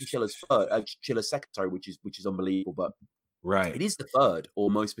 you mentioned Chilla's second, sorry, which is unbelievable, but it is the third, or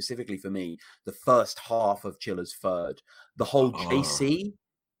most specifically for me, the first half of Chilla's third. The whole JC,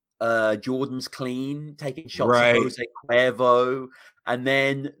 Jordan's clean, taking shots at Jose Cuervo, and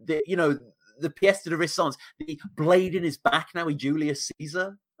then the pièce de resistance, the blade in his back now, he Julius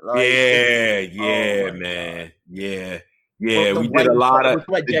Caesar. Like, man. Yeah. We did a lot of...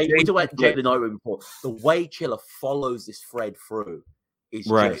 We talked about Jay the night before. The way Chilla follows this thread through is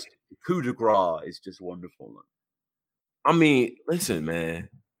just... coup de grace is just wonderful. I mean, listen, man.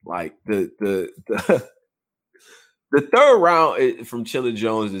 Like, the third round from Chilla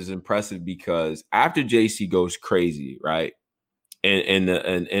Jones is impressive because after JC goes crazy, right? And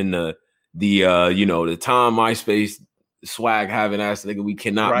the Tom MySpace swag having ass nigga, we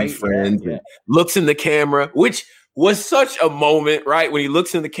cannot be Right? friends. Yeah. And looks in the camera, which was such a moment, right? When he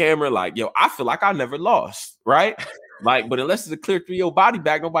looks in the camera, like, yo, I feel like I never lost, right? Like, but unless it's a clear 3-0 body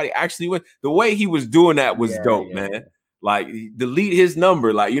bag, nobody actually win. The way he was doing that was dope, man. Like, delete his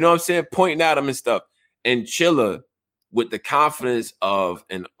number, like, you know what I'm saying? Pointing at him and stuff. And Chilla, with the confidence of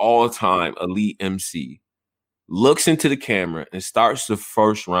an all-time elite MC, looks into the camera and starts the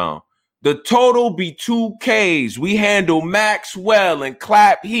first round. The total be 2 Ks. We handle Maxwell and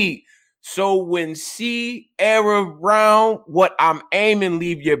clap heat. So when C era round, what I'm aiming,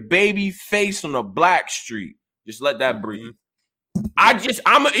 leave your baby face on a black street. Just let that breathe. I'm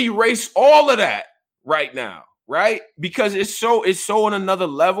gonna erase all of that right now, right? Because it's so on another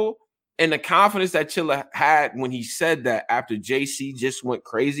level. And the confidence that Chilla had when he said that after JC just went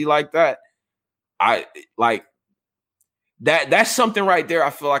crazy like that, I like that's something right there. I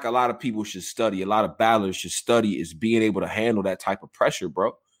feel like a lot of people should study, a lot of battlers should study, is being able to handle that type of pressure,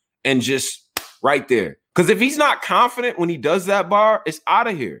 bro. And just right there. Because if he's not confident when he does that bar, it's out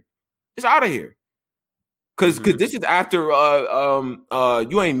of here. It's out of here. Because this is after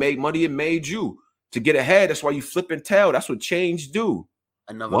you ain't made money, it made you. To get ahead, that's why you flip and tell. That's what change do.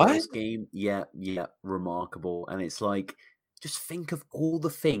 Another scheme. Yeah, remarkable. And it's like, just think of all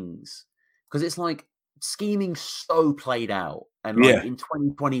the things. Because it's like scheming so played out. And like in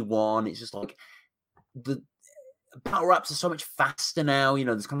 2021, it's just like the battle raps are so much faster now. You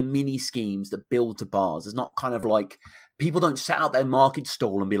know, there's kind of mini schemes that build to bars. There's not kind of like, people don't set out their market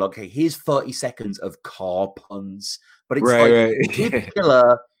stall and be like, okay, here's 30 seconds of car puns. But it's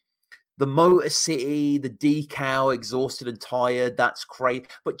Killer, the Motor City, the decal, exhausted and tired, that's great.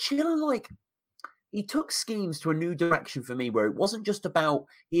 But Chilla, like, he took schemes to a new direction for me, where it wasn't just about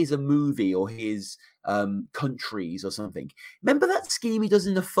here's a movie or here's countries or something. Remember that scheme he does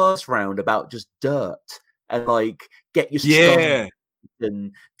in the first round about just dirt and like get your stuff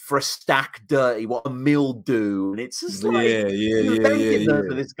and for a stack dirty, what a mill do, and it's just like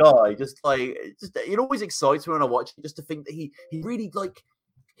for this guy, just like it always excites me when I watch it, just to think that he really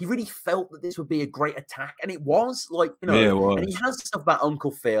felt that this would be a great attack, and it was like, you know, and he has stuff about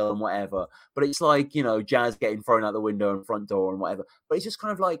Uncle Phil and whatever, but it's like, you know, Jazz getting thrown out the window and front door and whatever, but it's just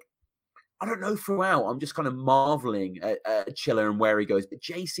kind of like, I don't know, throughout, I'm just kind of marveling at Chilla and where he goes. But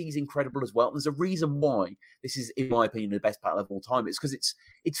JC's incredible as well. And there's a reason why this is, in my opinion, the best battle of all time. It's because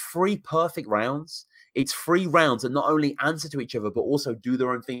it's 3 perfect rounds. It's 3 rounds that not only answer to each other, but also do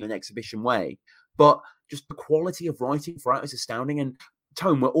their own thing in an exhibition way. But just the quality of writing throughout is astounding. And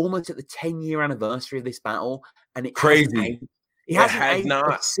Tone, we're almost at the 10-year anniversary of this battle. And it's crazy. It hasn't aged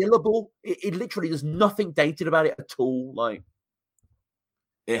a syllable. It literally, there's nothing dated about it at all. Like,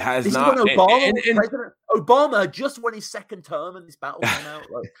 it has this not. Is when Obama, President Obama just won his 2nd term and this battle came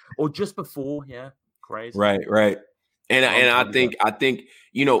out, like, or just before. Yeah, crazy. Right. And I think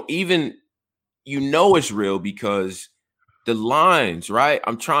you know, even it's real because the lines, right?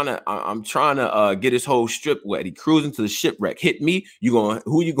 I'm trying to get his whole strip wet. He cruising to the shipwreck. Hit me.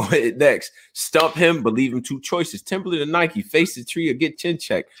 Who you gonna hit next? Stump him. Believe him. 2 choices. Timberland or Nike. Face the tree or get chin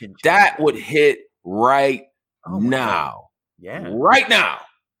check. That would hit right now. Yeah,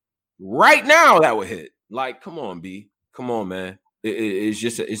 Right now, that would hit. Like, come on, B. Come on, man. It's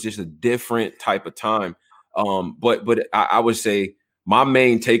just a different type of time. But I would say my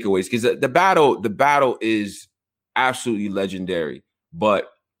main takeaways, because the battle is absolutely legendary,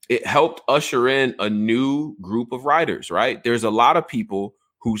 but it helped usher in a new group of writers, right? There's a lot of people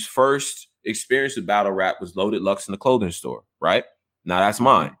whose first experience with battle rap was Loaded Lux in the clothing store, right? Now that's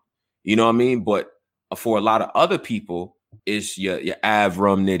mine. You know what I mean? But for a lot of other people, it's your Av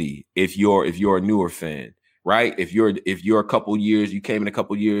Rum Nitty. If you're a newer fan, right? If you're a couple years, you came in a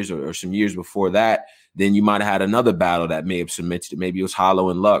couple years or some years before that, then you might have had another battle that may have cemented it. Maybe it was Hollow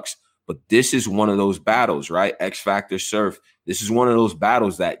and Lux. But this is one of those battles, right? X Factor, Surf. This is one of those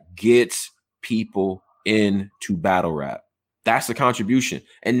battles that gets people into battle rap. That's the contribution.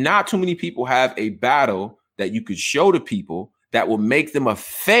 And not too many people have a battle that you could show to people that will make them a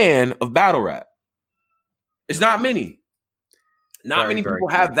fan of battle rap. It's not many. Not many people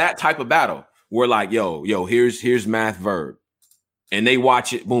have that type of battle where like, yo, here's Math Verb. And they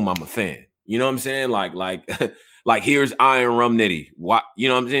watch it, boom, I'm a fan. You know what I'm saying? Like here's Iron Rum Nitty. What, you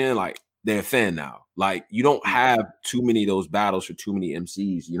know what I'm saying? Like, they're a fan now. Like, you don't have too many of those battles for too many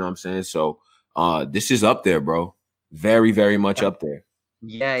MCs. You know what I'm saying? So this is up there, bro. Very, very much up there.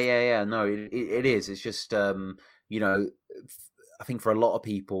 Yeah. No, it is. It's just you know, I think for a lot of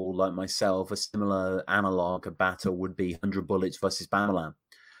people like myself, a similar analog of battle would be 100 Bullets versus Bamalam.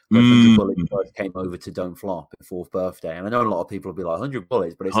 100 Bullets first came over to Don't Flop at 4th birthday. And I know a lot of people will be like, 100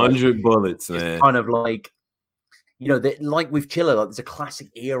 Bullets, but it's 100 Bullets, man. Kind of like, you know, that like with Chiller, like there's a classic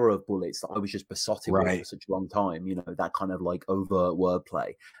era of Bullets that I was just besotted with for such a long time. You know, that kind of like overt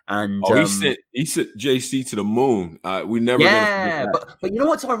wordplay. And he sent JC to the moon. We never but you know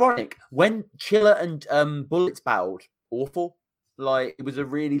what's ironic? When Chiller and Bullets battled, awful. Like it was a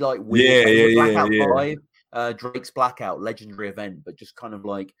really like weird Blackout 5, Drake's Blackout, legendary event, but just kind of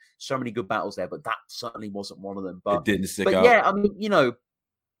like so many good battles there. But that certainly wasn't one of them. But it didn't stick out. Yeah, I mean, you know,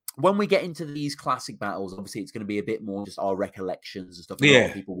 when we get into these classic battles, obviously it's going to be a bit more just our recollections and stuff. A lot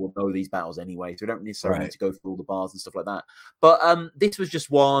of people will know these battles anyway, so we don't necessarily need to go through all the bars and stuff like that. But this was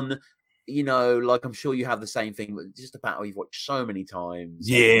just one, you know, like I'm sure you have the same thing, but just a battle you've watched so many times.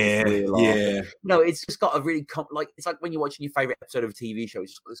 You know, it's just got a really like it's like when you're watching your favorite episode of a TV show.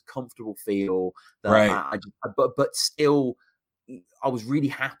 It's just got this comfortable feel that but still. I was really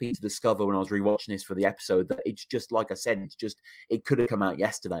happy to discover when I was rewatching this for the episode that it's just like I said, it could have come out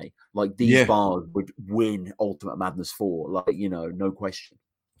yesterday. Like these bars would win Ultimate Madness 4, like, you know, no question.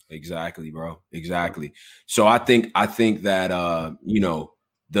 Exactly, bro. Exactly. So I think that you know,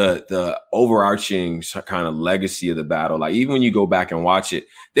 the overarching kind of legacy of the battle, like even when you go back and watch it,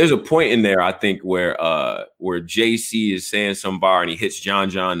 there's a point in there I think where JC is saying some bar and he hits John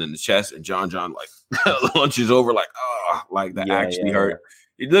in the chest, and John like lunges over like, oh, like that actually hurt.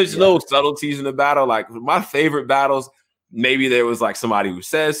 There's little subtleties in the battle. Like my favorite battles, maybe there was like somebody who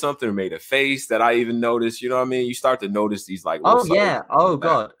says something or made a face that I even noticed. You know what I mean? You start to notice these like,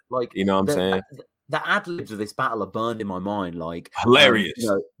 god, like, you know what I'm saying? The ad libs of this battle are burned in my mind. Like hilarious. You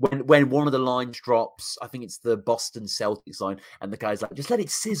know, when one of the lines drops, I think it's the Boston Celtics line, and the guy's like, "Just let it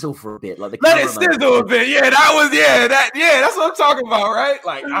sizzle for a bit." Like let it sizzle a bit. Yeah, that's what I'm talking about, right?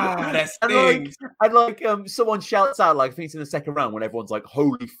 Like that's and someone shouts out, like I think it's in the second round when everyone's like,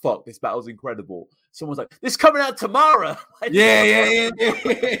 "Holy fuck, this battle's incredible!" Someone's like, "This coming out tomorrow." Like,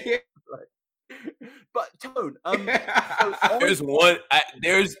 but Tone,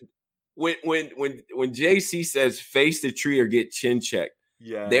 there's when JC says face the tree or get chin checked,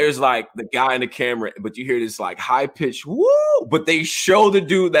 there's like the guy in the camera, but you hear this like high pitched woo, but they show the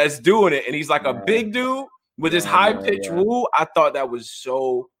dude that's doing it, and he's like a big dude with this high pitched woo. I thought that was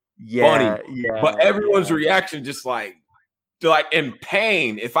so funny, but everyone's reaction just like in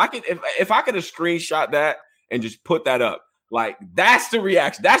pain. If I could have screenshot that and just put that up. Like that's the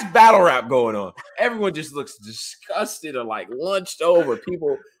reaction. That's battle rap going on. Everyone just looks disgusted or like lunched over.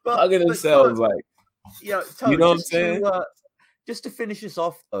 People hugging themselves. Like, you know what I'm saying? Just to finish this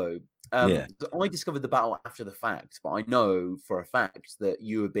off, though, I discovered the battle after the fact, but I know for a fact that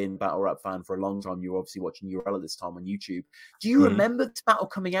you have been a battle rap fan for a long time. You were obviously watching URL at this time on YouTube. Do you remember this battle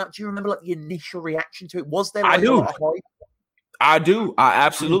coming out? Do you remember like the initial reaction to it? Was there? Like, I do. I do. I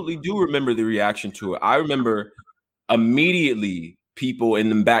absolutely do remember the reaction to it. I remember. Immediately, people in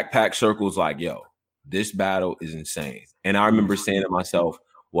the backpack circles like, yo, this battle is insane. And I remember saying to myself,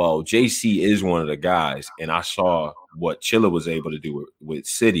 well, JC is one of the guys. And I saw what Chilla was able to do with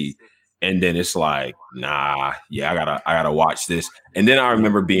City. And then it's like, nah, I gotta watch this. And then I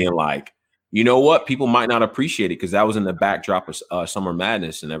remember being like, you know what? People might not appreciate it because that was in the backdrop of Summer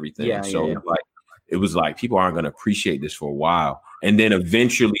Madness and everything. Like, it was like people aren't going to appreciate this for a while. And then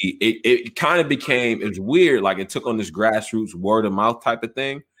eventually it kind of became, it was weird. Like it took on this grassroots word of mouth type of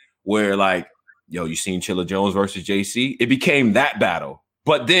thing where like, yo, you seen Chilla Jones versus JC? It became that battle.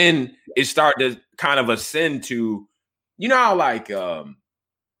 But then it started to kind of ascend to, you know how like, and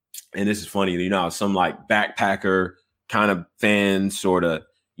this is funny, you know how some like backpacker kind of fans sort of,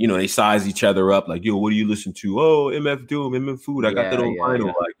 you know, they size each other up like, yo, what do you listen to? Oh, MF Doom, MF Food. I got that on vinyl.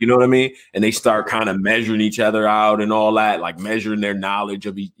 Like, you know what I mean? And they start kind of measuring each other out and all that, like measuring their knowledge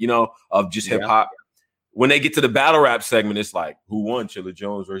of, you know, of just hip hop. When they get to the battle rap segment, it's like, who won, Chilla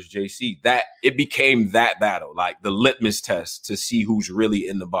Jones versus JC? That it became that battle, like the litmus test to see who's really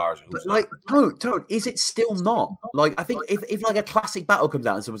in the bars. But like, Toad, is it still not? Like, I think if like a classic battle comes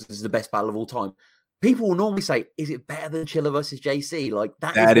out and someone says this is the best battle of all time, people will normally say, "Is it better than Chilla versus JC?" Like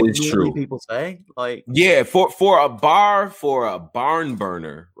that is true. People say, like, yeah, for a barn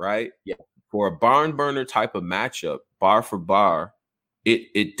burner, right? Yeah, for a barn burner type of matchup, bar for bar,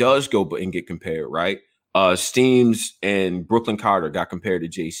 it does go and get compared, right? Steams and Brooklyn Carter got compared to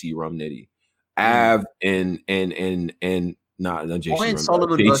JC Rum Nitty, Av and not JC Iron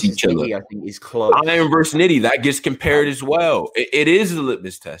Solomon versus Nitty, I think is close. Iron versus Nitty, that gets compared as well. It is the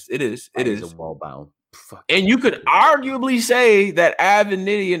litmus test. It is a wall battle. And you could arguably say that Av and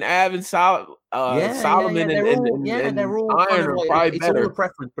Nitty and Av and Solomon and they're all Iron are probably it's better. All a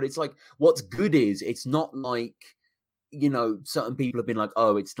preference, but it's like what's good is it's not like, you know, certain people have been like,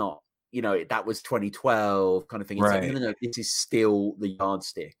 oh, it's not, you know, that was 2012 kind of thing. It's like, no, this is still the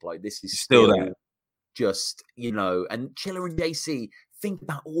yardstick. Like this is still that. just, you know, and Chiller and JC, think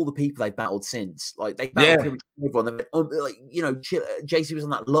about all the people they've battled since. Like, they battled everyone. Like, you know, JC was on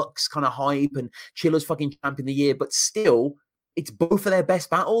that Lux kind of hype, and Chiller's fucking champion of the year, but still, it's both of their best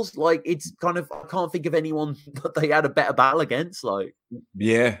battles. Like, it's kind of, I can't think of anyone that they had a better battle against. Like,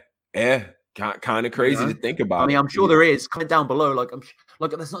 yeah. Kind of crazy to think about. I mean, I'm sure there is. Comment down below. Like,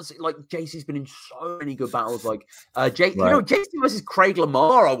 that's not like JC's been in so many good battles. Like, you know, JC versus Craig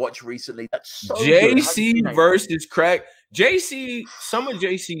Lamar I watched recently. That's so JC versus Craig. JC, some of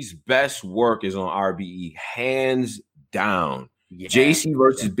JC's best work is on RBE, hands down. Yeah, JC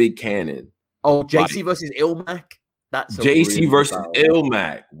versus Big Cannon. Oh, JC versus Ilmac. That's JC really versus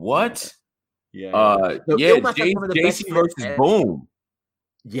Ilmac. What? Yeah. JC versus Boom.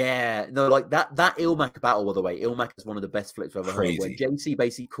 Yeah, no, like that Ilmac battle, by the way, Ilmac is one of the best flips I've ever heard. Where JC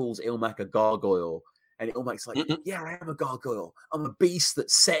basically calls Ilmac a gargoyle, and Ilmac's like, yeah, I am a gargoyle. I'm a beast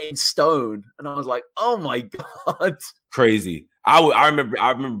that's set in stone. And I was like, oh my God. Crazy. I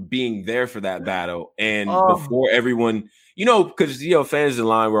remember being there for that battle. And before everyone, you know, because, you know, fans in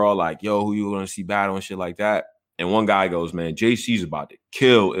line were all like, yo, who you want to see battle and shit like that. And one guy goes, man, JC's about to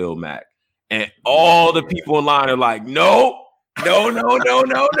kill Ilmac. And all the people in line are like, no. We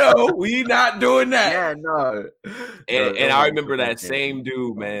not doing that. Yeah, no. And I remember that same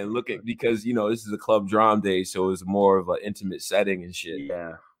dude, man, because, you know, this is a club drum day, so it's more of an intimate setting and shit.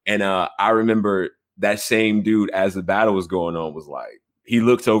 Yeah. And I remember that same dude, as the battle was going on, was like, he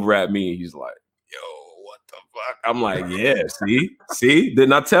looked over at me and he's like, yo, what the fuck? I'm like, yeah, see?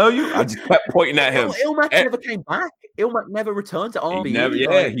 Didn't I tell you? I just kept pointing at him. Ilmac never came back. Ilmac never returned to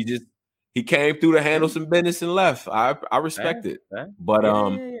RBE. He came through to handle some business and left. I respect it. But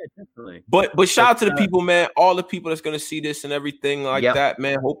definitely. But shout out to the people, man. All the people that's gonna see this and everything like that,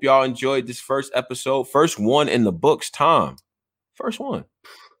 man. Hope y'all enjoyed this first episode. First one in the books, Tom. First one.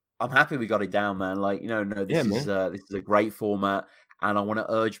 I'm happy we got it down, man. Like, you know, this is a great format. And I want to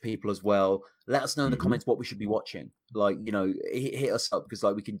urge people as well. Let us know in the comments what we should be watching. Like, you know, hit us up, because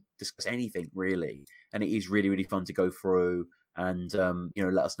like we can discuss anything really. And it is really, really fun to go through. And you know,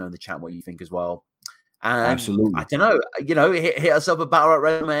 let us know in the chat what you think as well. And absolutely. I don't know, you know, hit us up at Battle Rap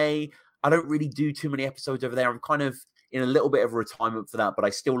Resume. I don't really do too many episodes over there. I'm kind of in a little bit of a retirement for that, but I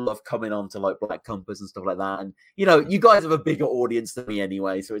still love coming on to like Black Compass and stuff like that. And you know, you guys have a bigger audience than me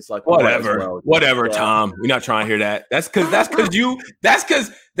anyway, so it's like whatever, Tom. We're not trying to hear that. That's because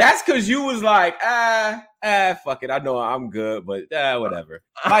you was like, fuck it. I know I'm good, but whatever.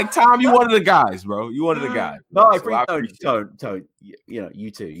 Like, Tom, you one of the guys, bro. You one of the guys. No, I appreciate Tone. You know,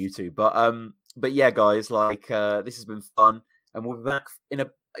 you too. But yeah, guys, like this has been fun, and we'll be back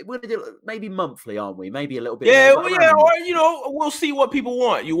we're gonna do maybe monthly, aren't we? Maybe a little bit. Yeah, or you know, we'll see what people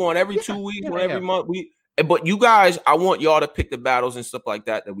want. You want every 2 weeks, every month. But you guys, I want y'all to pick the battles and stuff like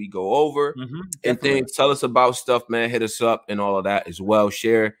that we go over and things. Tell us about stuff, man. Hit us up and all of that as well.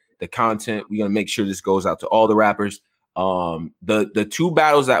 Share the content. We're gonna make sure this goes out to all the rappers. The two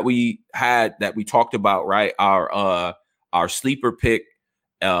battles that we had that we talked about, right? Our sleeper pick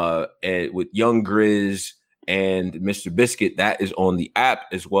and with Young Grizz and Mr. Biscuit, that is on the app,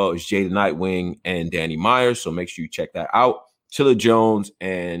 as well as Jada Nightwing and Danny Myers. So make sure you check that out. Chilla Jones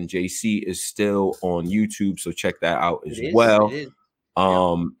and JC is still on YouTube, so check that out as well.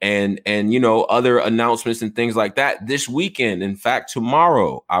 And you know, other announcements and things like that this weekend. In fact,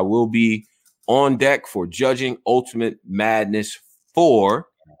 tomorrow I will be on deck for judging Ultimate Madness 4.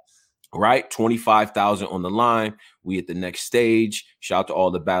 Right, 25,000 on the line. We at the next stage. Shout out to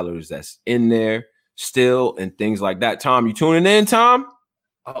all the battlers that's in there still and things like that. Tom, you tuning in, Tom?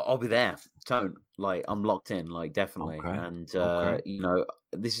 I'll be there. Tone, like, I'm locked in, like, definitely. Okay. And you know,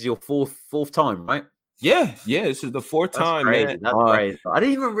 this is your fourth time, right? Yeah, this is the fourth time, man. That's crazy. I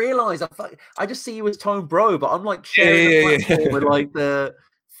didn't even realize. I just see you as Tone Bro, but I'm like sharing the platform with like the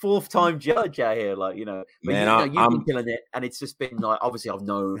fourth time judge out here, like, you know. But man, you've been killing it, and it's just been like, obviously I've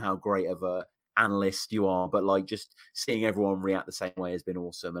known how great of a analyst you are, but like just seeing everyone react the same way has been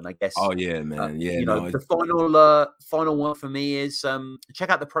awesome. And I guess man, you know, the final one for me is check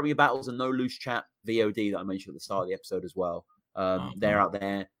out the Premier Battles and No Loose Chat VOD that I mentioned at the start of the episode as well. They're out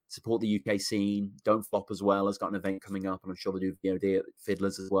there. Support the UK scene. Don't Flop as well has got an event coming up, and I'm sure they do VOD at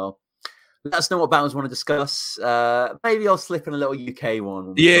Fiddlers as well. Let us know what battles you want to discuss. Maybe I'll slip in a little UK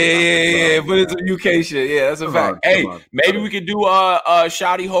one. Yeah. But it's a UK shit. Yeah, that's a fact. Maybe we could do a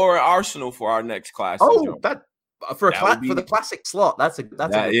Shoddy Horror Arsenal for our next class. Oh, for the classic slot. That's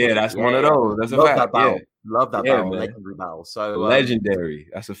one of those. That's a fact. That battle. Love that battle. Legendary battle. So legendary.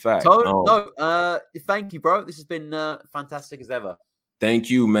 That's a fact. Thank you, bro. This has been fantastic as ever.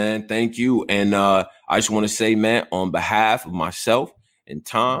 Thank you, man. Thank you. And I just want to say, man, on behalf of myself and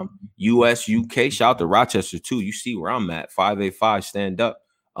Tom, US, UK. Shout out to Rochester too. You see where I'm at. 585, stand up.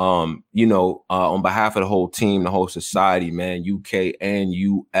 On behalf of the whole team, the whole society, man, UK and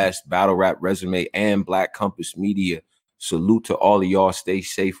US, Battle Rap Resume and Black Compass Media. Salute to all of y'all. Stay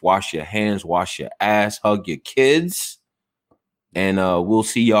safe. Wash your hands. Wash your ass. Hug your kids. And we'll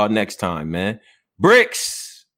see y'all next time, man. Bricks.